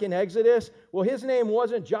back in Exodus? Well, his name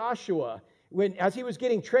wasn't Joshua. As he was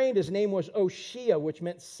getting trained, his name was Oshia, which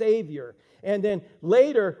meant Savior. And then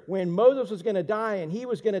later, when Moses was going to die and he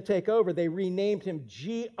was going to take over, they renamed him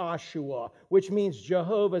Joshua, which means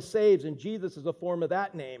Jehovah saves, and Jesus is a form of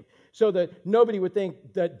that name, so that nobody would think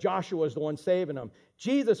that Joshua is the one saving them.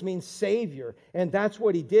 Jesus means Savior, and that's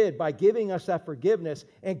what he did by giving us that forgiveness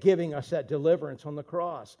and giving us that deliverance on the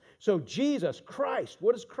cross. So Jesus, Christ,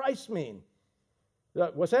 what does Christ mean?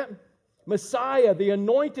 What's that? Messiah, the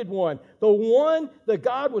anointed one, the one that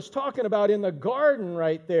God was talking about in the garden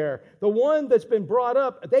right there, the one that's been brought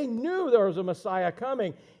up. They knew there was a Messiah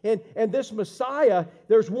coming. And this Messiah,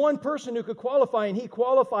 there's one person who could qualify, and he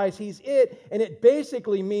qualifies, he's it. And it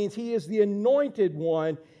basically means he is the anointed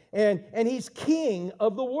one, and he's king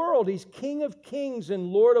of the world. He's King of kings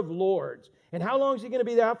and Lord of lords. And how long is he going to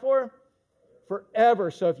be that for?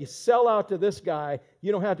 Forever. So if you sell out to this guy,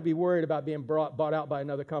 you don't have to be worried about being bought out by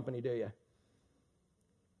another company, do you?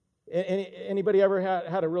 Anybody ever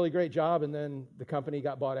had a really great job and then the company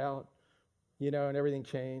got bought out, and everything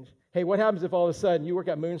changed? Hey, what happens if all of a sudden you work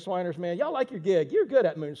at Moonswiners, man? Y'all like your gig. You're good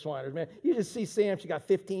at Moonswiners, man. You just see Sam, she got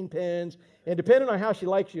 15 pins, and depending on how she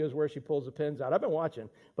likes you is where she pulls the pins out. I've been watching,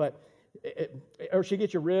 or she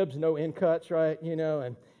gets your ribs, no end cuts, right?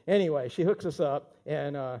 And anyway, she hooks us up,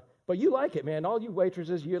 and but you like it, man. All you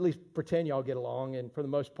waitresses, you at least pretend y'all get along, and for the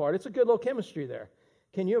most part, it's a good little chemistry there.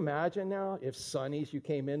 Can you imagine now if Sonny's, you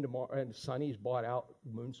came in tomorrow and Sonny's bought out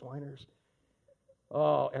Moonswiners?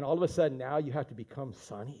 Oh, and all of a sudden now you have to become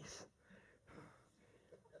Sonny's.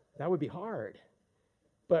 That would be hard.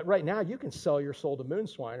 But right now you can sell your soul to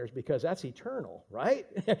Moonswiners because that's eternal, right?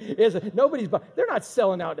 They're not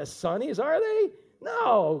selling out to Sonny's, are they?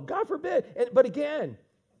 No, God forbid. But again,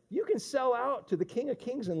 you can sell out to the King of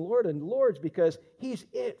Kings and Lord of Lords because he's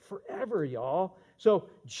it forever, y'all. So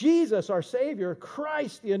Jesus, our Savior,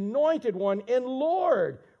 Christ, the anointed one, and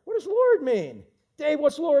Lord. What does Lord mean? Dave,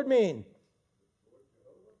 what's Lord mean?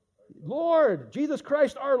 Lord. Jesus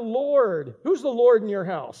Christ, our Lord. Who's the Lord in your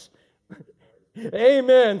house?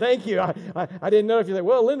 Amen. Thank you. I didn't know if you think,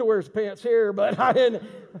 well, Linda wears pants here, but I didn't.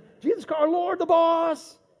 Jesus, our Lord, the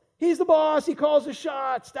boss. He's the boss. He calls the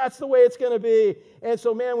shots. That's the way it's going to be. And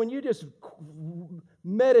so, man, when you just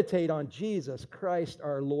meditate on Jesus Christ,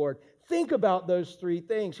 our Lord, think about those 3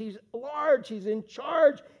 things. He's large. He's in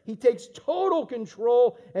charge. He takes total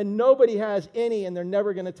control, and nobody has any, and they're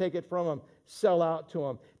never going to take it from him. Sell out to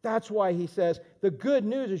him. That's why he says, the good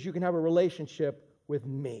news is you can have a relationship with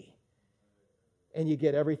me, and you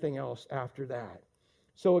get everything else after that.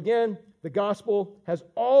 So again, the gospel has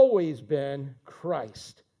always been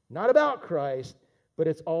Christ. Not about Christ, but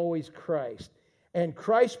it's always Christ. And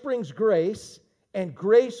Christ brings grace, and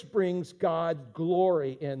grace brings God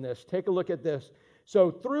glory in this. Take a look at this.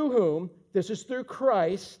 So through whom, this is through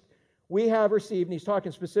Christ, we have received, and he's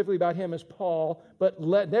talking specifically about him as Paul, but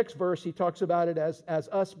next verse he talks about it as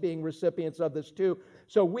us being recipients of this too.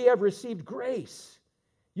 So we have received grace.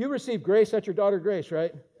 You received grace, that's your daughter Grace,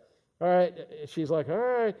 right? All right. She's like, all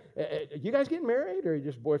right, you guys getting married, or you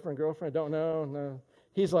just boyfriend, girlfriend? Don't know. No.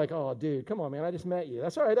 He's like, oh, dude, come on, man, I just met you.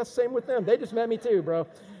 That's all right, that's the same with them. They just met me too, bro.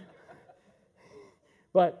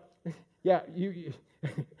 But, yeah,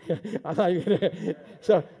 I thought you were going to.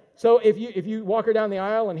 So, So if you walk her down the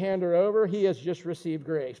aisle and hand her over, he has just received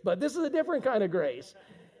grace. But this is a different kind of grace.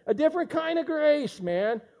 A different kind of grace,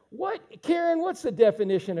 man. Karen, what's the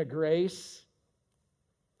definition of grace?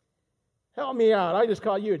 Help me out. I just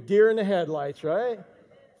call you a deer in the headlights, right?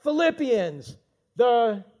 Philippians,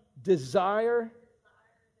 the desire.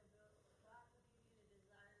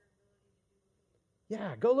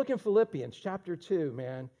 Yeah, go look in Philippians chapter 2,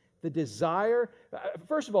 man. The desire.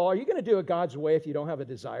 First of all, are you going to do it God's way if you don't have a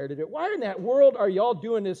desire to do it? Why in that world are y'all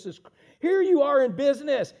doing this? Here you are in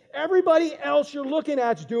business. Everybody else you're looking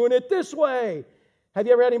at's doing it this way. Have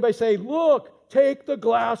you ever had anybody say, look, take the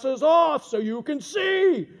glasses off so you can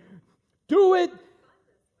see? Do it.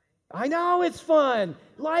 I know it's fun.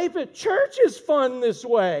 Life at church is fun this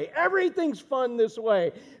way. Everything's fun this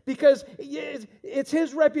way because it's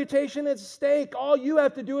his reputation at stake. All you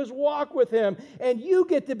have to do is walk with him, and you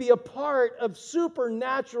get to be a part of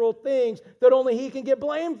supernatural things that only he can get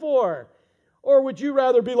blamed for. Or would you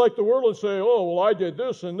rather be like the world and say, oh, well, I did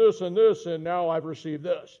this and this and this, and now I've received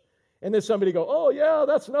this? And then somebody go, oh, yeah,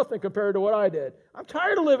 that's nothing compared to what I did. I'm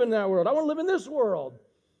tired of living in that world. I want to live in this world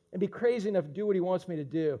and be crazy enough to do what he wants me to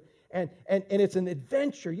do. And it's an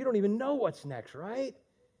adventure. You don't even know what's next, right?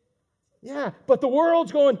 Yeah, but the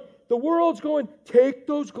world's going, take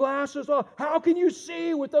those glasses off. How can you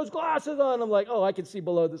see with those glasses on? I'm like, oh, I can see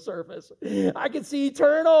below the surface. I can see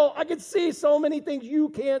eternal. I can see so many things you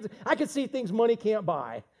can't. I can see things money can't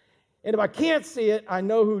buy. And if I can't see it, I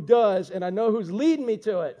know who does, and I know who's leading me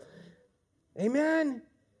to it. Amen?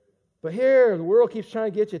 But here, the world keeps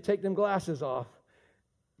trying to get you to take them glasses off.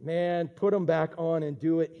 Man, put them back on and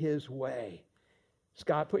do it his way.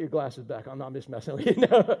 Scott, put your glasses back on. I'm just messing with you.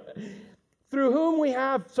 No. Through whom we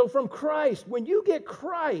have, so from Christ, when you get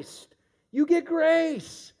Christ, you get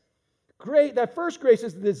grace. Great. That first grace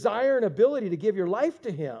is the desire and ability to give your life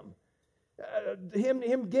to him.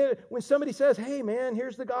 When somebody says, hey, man,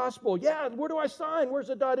 here's the gospel. Yeah, where do I sign? Where's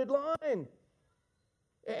the dotted line?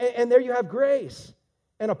 And there you have grace.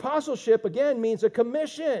 And apostleship, again, means a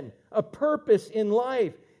commission, a purpose in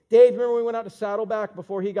life. Dave, remember we went out to Saddleback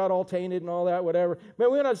before he got all tainted and all that, whatever?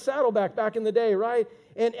 Man, we went out to Saddleback back in the day, right?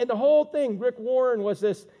 And the whole thing, Rick Warren was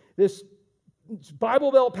this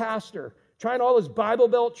Bible Belt pastor, trying all his Bible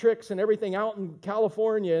Belt tricks and everything out in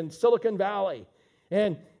California and Silicon Valley.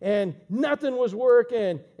 And nothing was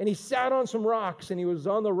working. And he sat on some rocks, and he was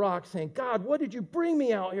on the rocks saying, God, what did you bring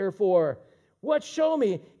me out here for? What? Show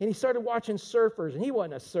me. And he started watching surfers. And he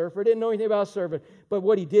wasn't a surfer. Didn't know anything about surfing. But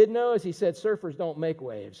what he did know is he said, surfers don't make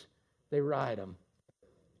waves. They ride them.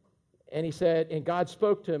 And he said, and God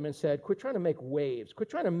spoke to him and said, quit trying to make waves. Quit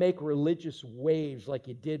trying to make religious waves like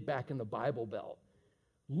you did back in the Bible Belt.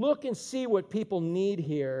 Look and see what people need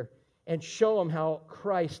here and show them how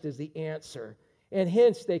Christ is the answer. And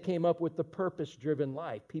hence they came up with the purpose-driven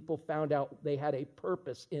life. People found out they had a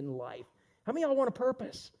purpose in life. How many of y'all want a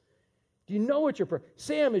purpose? Do you know what your purpose?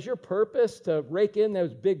 Sam, is your purpose to rake in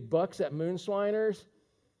those big bucks at Moonswiners?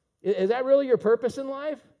 Is that really your purpose in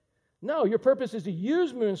life? No, your purpose is to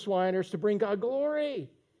use Moonswiners to bring God glory.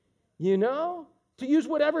 You know? To use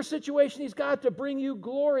whatever situation he's got to bring you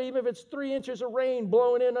glory, even if it's 3 inches of rain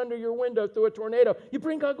blowing in under your window through a tornado. You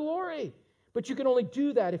bring God glory. But you can only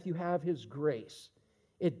do that if you have his grace.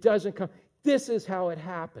 It doesn't come. This is how it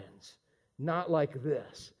happens, not like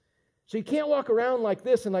this. So you can't walk around like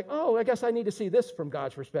this and like, oh, I guess I need to see this from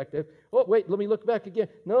God's perspective. Oh, wait, let me look back again.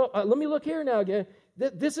 No, let me look here now again.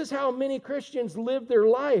 This is how many Christians live their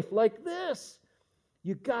life, like this.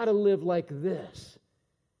 You got to live like this.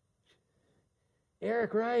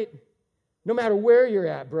 Eric, right? No matter where you're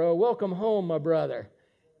at, bro. Welcome home, my brother.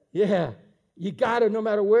 Yeah, you got to, no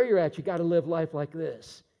matter where you're at, you got to live life like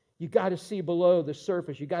this. You got to see below the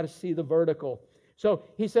surface. You got to see the vertical. So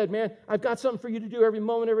he said, man, I've got something for you to do every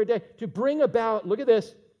moment, every day to bring about, look at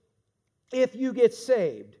this, if you get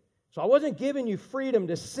saved. So I wasn't giving you freedom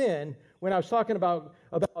to sin when I was talking about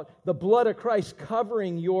the blood of Christ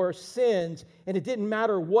covering your sins, and it didn't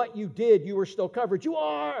matter what you did, you were still covered. You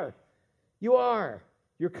are. You are.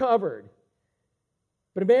 You're covered.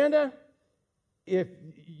 But Amanda,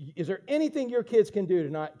 is there anything your kids can do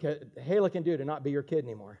Hayla can do to not be your kid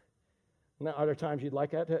anymore? Now, are there times you'd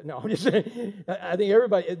like that? No, I'm just saying. I think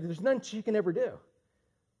everybody, there's nothing she can ever do.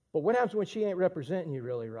 But what happens when she ain't representing you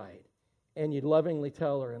really right? And you lovingly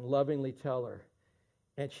tell her and lovingly tell her,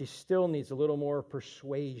 and she still needs a little more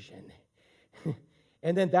persuasion.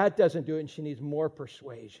 And then that doesn't do it, and she needs more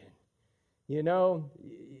persuasion. You know,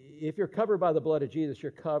 if you're covered by the blood of Jesus,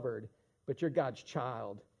 you're covered, but you're God's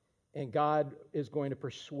child. And God is going to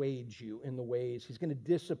persuade you in the ways. He's going to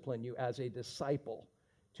discipline you as a disciple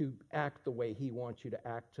to act the way he wants you to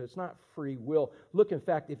act. So it's not free will. Look, in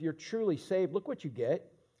fact, if you're truly saved, look what you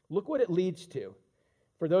get. Look what it leads to.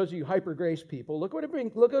 For those of you hyper grace people, look what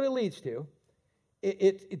it leads to.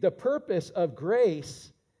 The purpose of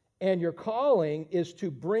grace and your calling is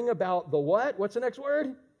to bring about the what? What's the next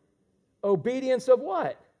word? Obedience of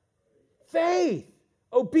what? Faith.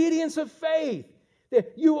 Obedience of faith.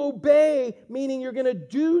 That you obey, meaning you're going to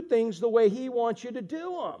do things the way he wants you to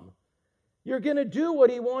do them. You're going to do what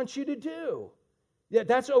he wants you to do. Yeah,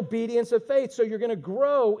 that's obedience of faith. So you're going to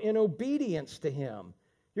grow in obedience to him.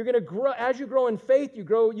 You're going to grow. As you grow in faith,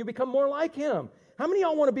 you become more like him. How many of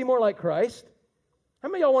y'all want to be more like Christ? How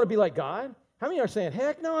many of y'all want to be like God? How many are saying,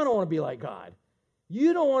 heck no, I don't want to be like God?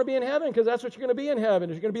 You don't want to be in heaven because that's what you're going to be in heaven.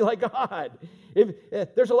 You're going to be like God.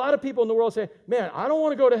 If there's a lot of people in the world saying, man, I don't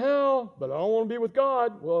want to go to hell, but I don't want to be with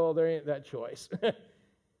God. Well, there ain't that choice.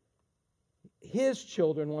 His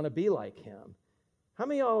children want to be like him. How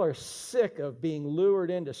many of y'all are sick of being lured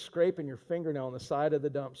into scraping your fingernail on the side of the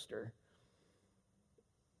dumpster?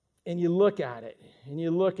 And you look at it, and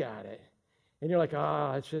you look at it, and you're like,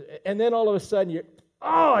 and then all of a sudden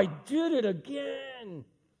I did it again.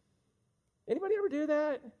 Anybody ever do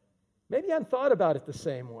that? Maybe you hadn't thought about it the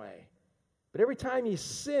same way. But every time you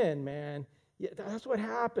sin, man, that's what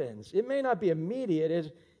happens. It may not be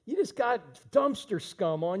immediate. You just got dumpster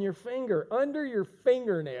scum on your finger, under your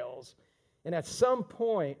fingernails. And at some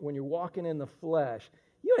point, when you're walking in the flesh,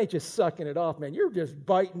 you ain't just sucking it off, man. You're just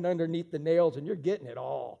biting underneath the nails, and you're getting it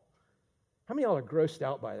all. How many of y'all are grossed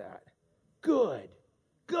out by that? Good.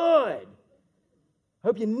 I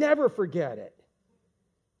hope you never forget it.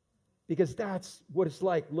 Because that's what it's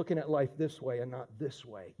like looking at life this way and not this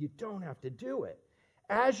way. You don't have to do it.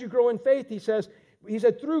 As you grow in faith, he said,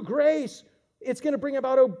 through grace, it's going to bring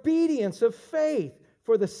about obedience of faith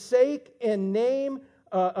for the sake and name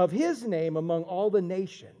of his name among all the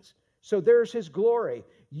nations. So there's his glory.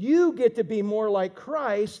 You get to be more like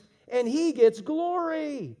Christ, and he gets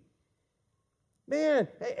glory. Man,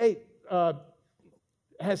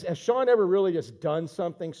 has Sean ever really just done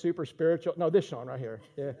something super spiritual? No, this Sean right here.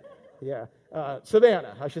 Yeah.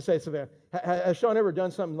 Savannah, I should say Savannah. Has Sean ever done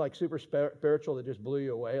something like super spiritual that just blew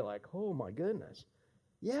you away? Like, oh my goodness.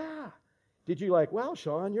 Yeah. Did you like, wow,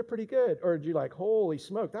 Sean, you're pretty good? Or did you like, holy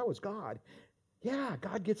smoke, that was God? Yeah,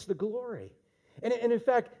 God gets the glory. And in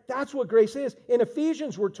fact, that's what grace is. In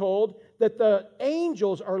Ephesians, we're told that the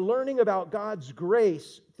angels are learning about God's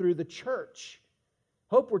grace through the church.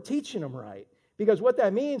 Hope we're teaching them right. Because what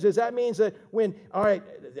that means that when, all right,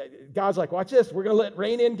 God's like, watch this, we're going to let it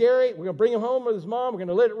rain in Gary. We're going to bring him home with his mom. We're going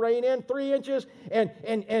to let it rain in 3 inches. And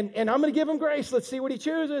I'm going to give him grace. Let's see what he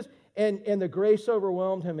chooses. And the grace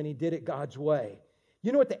overwhelmed him, and he did it God's way.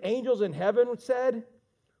 You know what the angels in heaven said?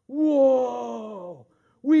 Whoa,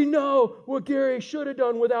 we know what Gary should have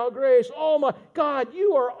done without grace. Oh my God,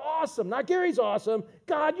 you are awesome. Not Gary's awesome.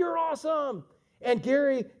 God, you're awesome. And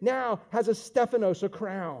Gary now has a Stephanos, a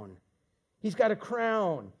crown. He's got a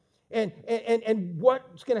crown. And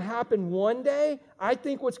what's going to happen one day? I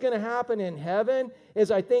think what's going to happen in heaven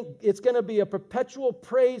is I think it's going to be a perpetual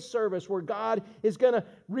praise service where God is going to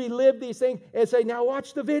relive these things and say, now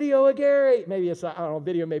watch the video of Gary. Maybe it's, I don't know,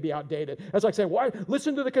 video may be outdated. That's like saying, why?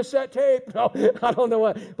 Listen to the cassette tape. No, I don't know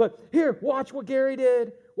what. But here, watch what Gary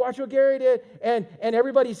did. Watch what Gary did. And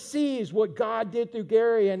everybody sees what God did through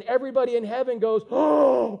Gary. And everybody in heaven goes,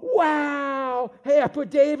 oh, wow. Hey, I put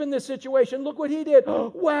Dave in this situation. Look what he did.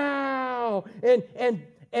 Oh, wow.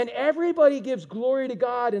 And everybody gives glory to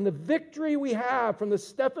God. And the victory we have from the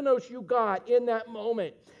Stephanos you got in that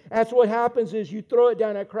moment, that's what happens is you throw it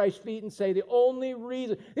down at Christ's feet and say, the only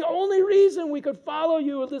reason we could follow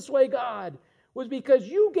you this way, God, was because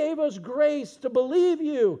you gave us grace to believe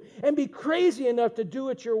you and be crazy enough to do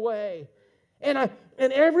it your way. And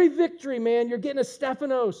every victory, man, you're getting a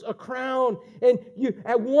Stephanos, a crown. And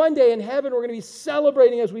at one day in heaven, we're going to be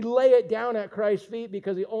celebrating as we lay it down at Christ's feet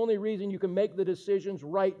because the only reason you can make the decisions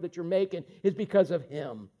right that you're making is because of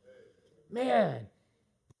him. Man.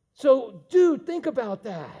 So, dude, think about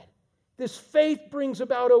that. This faith brings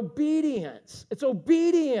about obedience. It's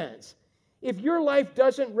obedience. If your life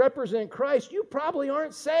doesn't represent Christ, you probably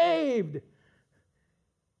aren't saved.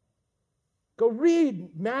 Go read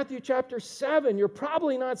Matthew chapter 7. You're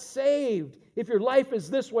probably not saved if your life is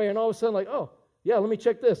this way and all of a sudden like, oh, yeah, let me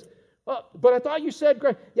check this. Oh, but I thought you said,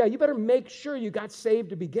 yeah, you better make sure you got saved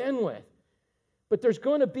to begin with. But there's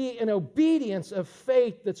going to be an obedience of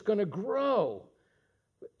faith that's going to grow.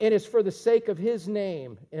 And it's for the sake of his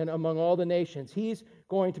name and among all the nations. He's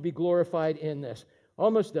going to be glorified in this.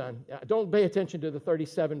 Almost done. Don't pay attention to the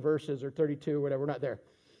 37 verses or 32 or whatever. We're not there.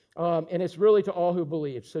 And it's really to all who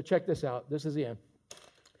believe. So check this out. This is the end.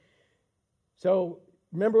 So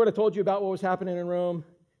remember what I told you about what was happening in Rome?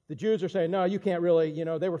 The Jews are saying, no, you can't really,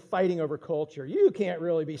 they were fighting over culture. You can't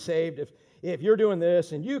really be saved if you're doing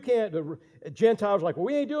this, and you can't. The Gentiles are like, well,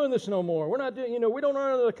 we ain't doing this no more. We're not doing, we don't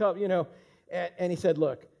honor the cup, And he said,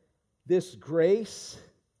 look, this grace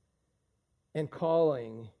and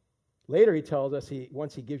calling, later he tells us,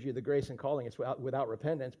 once he gives you the grace and calling, it's without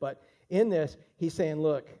repentance. But in this, he's saying,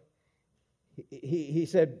 look, he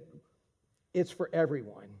said, it's for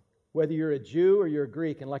everyone, whether you're a Jew or you're a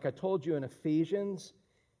Greek. And like I told you in Ephesians,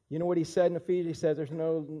 you know what he said in Ephesians? He said there's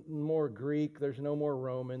no more Greek, there's no more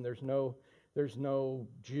Roman, there's no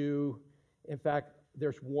Jew. In fact,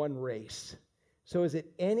 there's one race. So is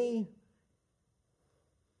it any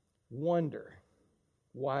wonder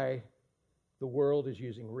why the world is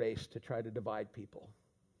using race to try to divide people?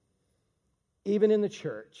 Even in the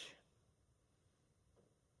church.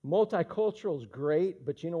 Multicultural is great,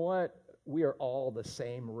 but you know what? We are all the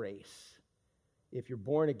same race. If you're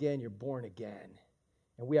born again, you're born again.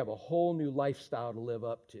 And we have a whole new lifestyle to live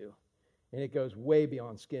up to. And it goes way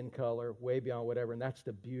beyond skin color, way beyond whatever, and that's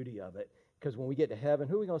the beauty of it. Because when we get to heaven,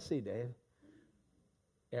 who are we going to see, Dave?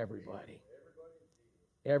 Everybody.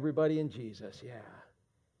 Everybody in Jesus, yeah.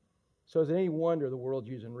 So is it any wonder the world's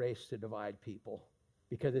using race to divide people?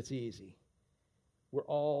 Because it's easy. We're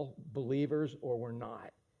all believers or we're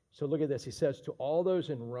not. So look at this. He says, to all those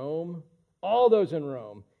in Rome,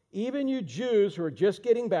 even you Jews who are just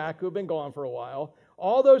getting back, who have been gone for a while,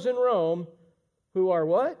 all those in Rome who are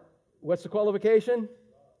what? What's the qualification?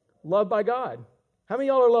 Loved by God. How many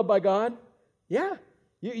of y'all are loved by God? Yeah,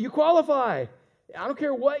 you qualify. I don't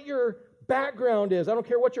care what your background is. I don't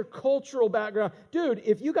care what your cultural background. Dude,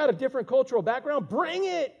 if you got a different cultural background, bring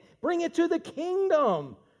it. Bring it to the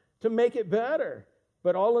kingdom to make it better.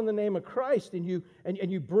 But all in the name of Christ, and you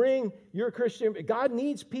bring your Christian. God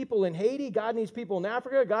needs people in Haiti. God needs people in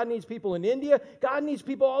Africa. God needs people in India. God needs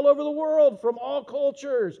people all over the world from all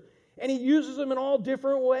cultures, and He uses them in all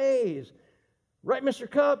different ways. Right, Mr.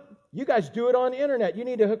 Cup? You guys do it on the internet. You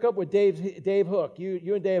need to hook up with Dave Hook.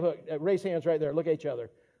 You and Dave Hook. Raise hands right there. Look at each other.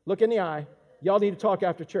 Look in the eye. Y'all need to talk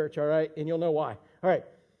after church, all right? And you'll know why. All right.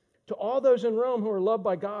 To all those in Rome who are loved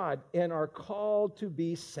by God and are called to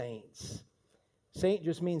be saints. Saint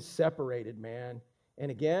just means separated, man.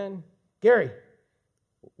 And again, Gary,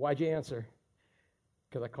 why'd you answer?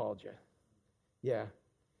 Because I called you. Yeah.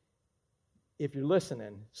 If you're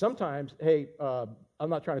listening, sometimes, hey, I'm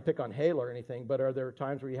not trying to pick on Hayla or anything, but are there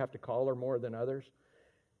times where you have to call her more than others?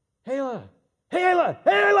 Hayla! Hey, Hayla!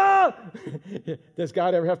 Hey, Hayla! Does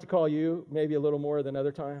God ever have to call you maybe a little more than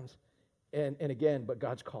other times? And again, but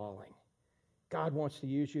God's calling. God wants to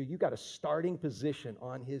use you. You got a starting position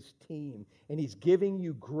on His team, and He's giving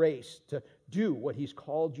you grace to do what He's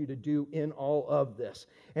called you to do in all of this.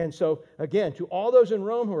 And so, again, to all those in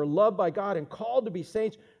Rome who are loved by God and called to be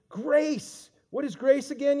saints, grace. What is grace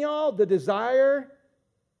again, y'all? The desire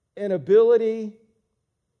and ability.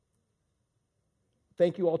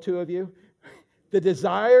 Thank you, all two of you. The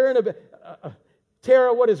desire and ability.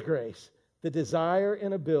 Tara, what is grace? The desire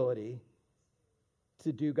and ability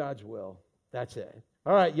to do God's will. That's it.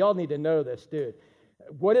 All right, y'all need to know this, dude.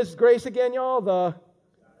 What is grace again, y'all?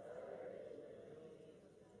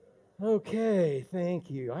 Okay, thank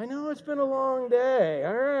you. I know it's been a long day.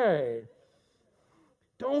 All right.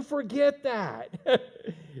 Don't forget that.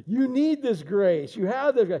 You need this grace. You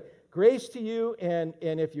have this grace to you, and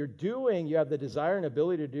if you have the desire and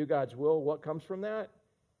ability to do God's will, what comes from that?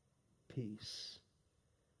 Peace.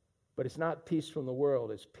 But it's not peace from the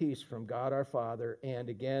world. It's peace from God our Father. And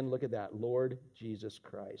again, look at that, Lord Jesus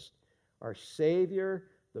Christ, our Savior,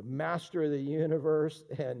 the Master of the universe,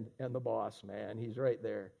 and the boss, man. He's right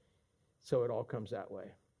there. So it all comes that way.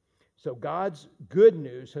 So God's good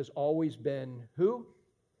news has always been who?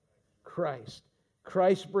 Christ.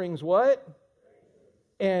 Christ brings what?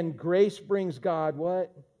 And grace brings God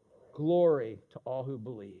what? Glory to all who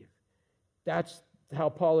believe. That's how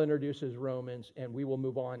Paul introduces Romans, and we will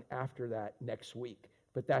move on after that next week.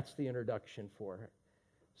 But that's the introduction for it.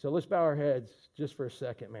 So let's bow our heads just for a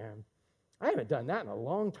second, man. I haven't done that in a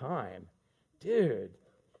long time. Dude.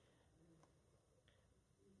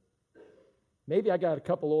 Maybe I got a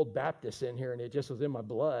couple old Baptists in here, and it just was in my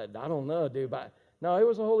blood. I don't know, dude. But no, it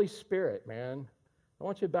was the Holy Spirit, man. I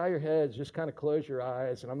want you to bow your heads, just kind of close your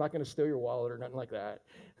eyes, and I'm not going to steal your wallet or nothing like that.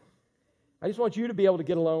 I just want you to be able to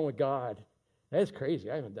get alone with God. That's crazy.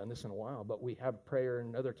 I haven't done this in a while, but we have prayer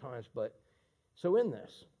and other times. But so in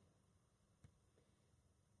this,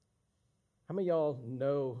 how many of y'all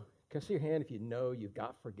know, can I see your hand if you know you've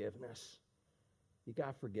got forgiveness? You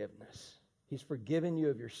got forgiveness. He's forgiven you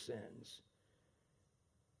of your sins.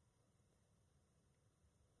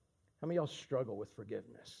 How many of y'all struggle with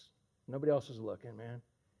forgiveness? Nobody else is looking, man.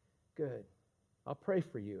 Good. I'll pray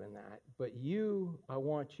for you in that. But I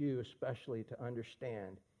want you especially to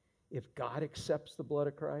understand, if God accepts the blood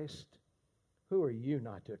of Christ, who are you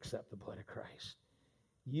not to accept the blood of Christ?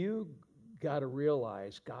 You got to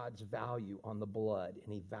realize God's value on the blood,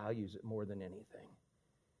 and he values it more than anything.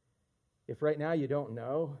 If right now you don't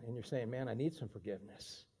know, and you're saying, man, I need some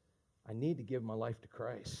forgiveness. I need to give my life to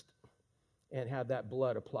Christ and have that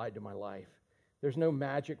blood applied to my life. There's no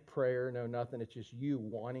magic prayer, no nothing. It's just you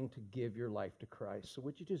wanting to give your life to Christ. So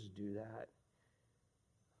would you just do that?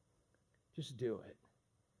 Just do it.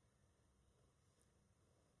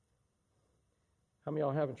 How many of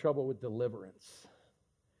y'all having trouble with deliverance?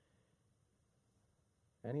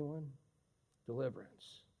 Anyone?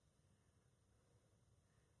 Deliverance.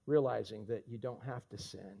 Realizing that you don't have to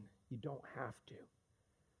sin. You don't have to.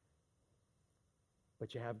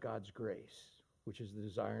 But you have God's grace, which is the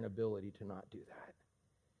desire and ability to not do that.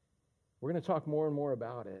 We're going to talk more and more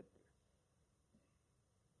about it.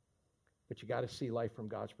 But you got to see life from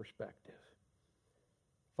God's perspective.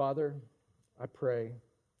 Father, I pray,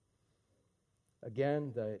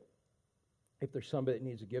 again, that if there's somebody that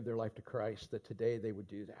needs to give their life to Christ, that today they would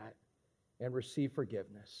do that and receive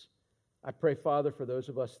forgiveness. I pray, Father, for those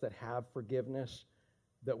of us that have forgiveness,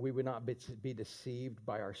 that we would not be deceived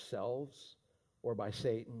by ourselves or by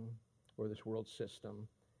Satan or this world system,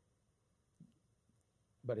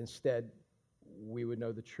 but instead we would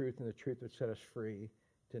know the truth, and the truth would set us free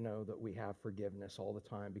to know that we have forgiveness all the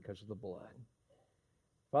time because of the blood.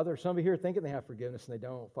 Father, somebody here thinking they have forgiveness and they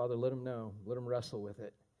don't. Father, let them know. Let them wrestle with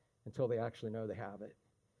it until they actually know they have it.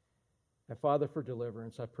 And Father, for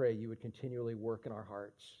deliverance, I pray you would continually work in our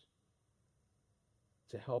hearts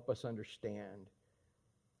to help us understand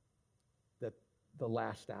that the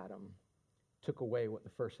last Adam took away what the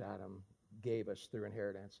first Adam gave us through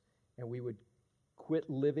inheritance, and we would quit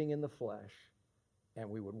living in the flesh, and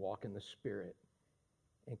we would walk in the Spirit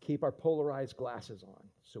and keep our polarized glasses on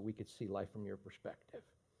so we could see life from your perspective.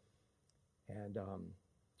 And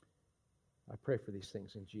I pray for these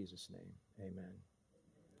things in Jesus' name. Amen.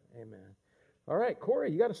 Amen. All right,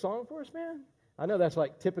 Corey, you got a song for us, man? I know that's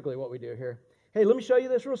like typically what we do here. Hey, let me show you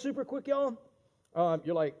this real super quick, y'all.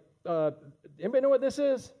 You're like, anybody know what this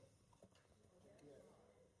is?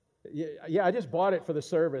 Yeah, I just bought it for the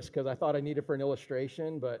service because I thought I needed it for an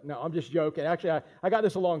illustration, but no, I'm just joking. Actually, I got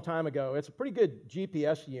this a long time ago. It's a pretty good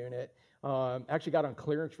GPS unit. Actually got on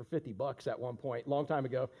clearance for $50 at one point, long time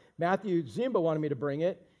ago. Matthew Zimba wanted me to bring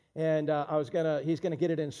it, and he's gonna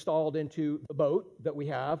get it installed into the boat that we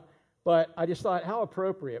have. But I just thought, how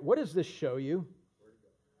appropriate. What does this show you?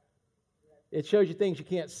 It shows you things you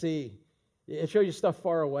can't see. It shows you stuff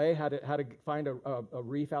far away, how to find a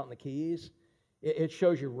reef out in the Keys. It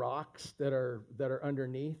shows you rocks that are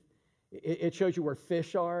underneath. It shows you where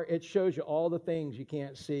fish are. It shows you all the things you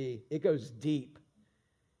can't see. It goes deep.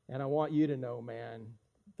 And I want you to know, man,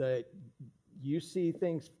 that you see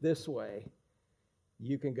things this way,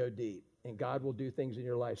 you can go deep. And God will do things in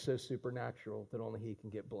your life so supernatural that only he can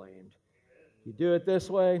get blamed. You do it this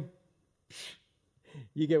way,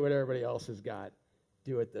 you get what everybody else has got.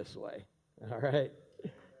 Do it this way. All right?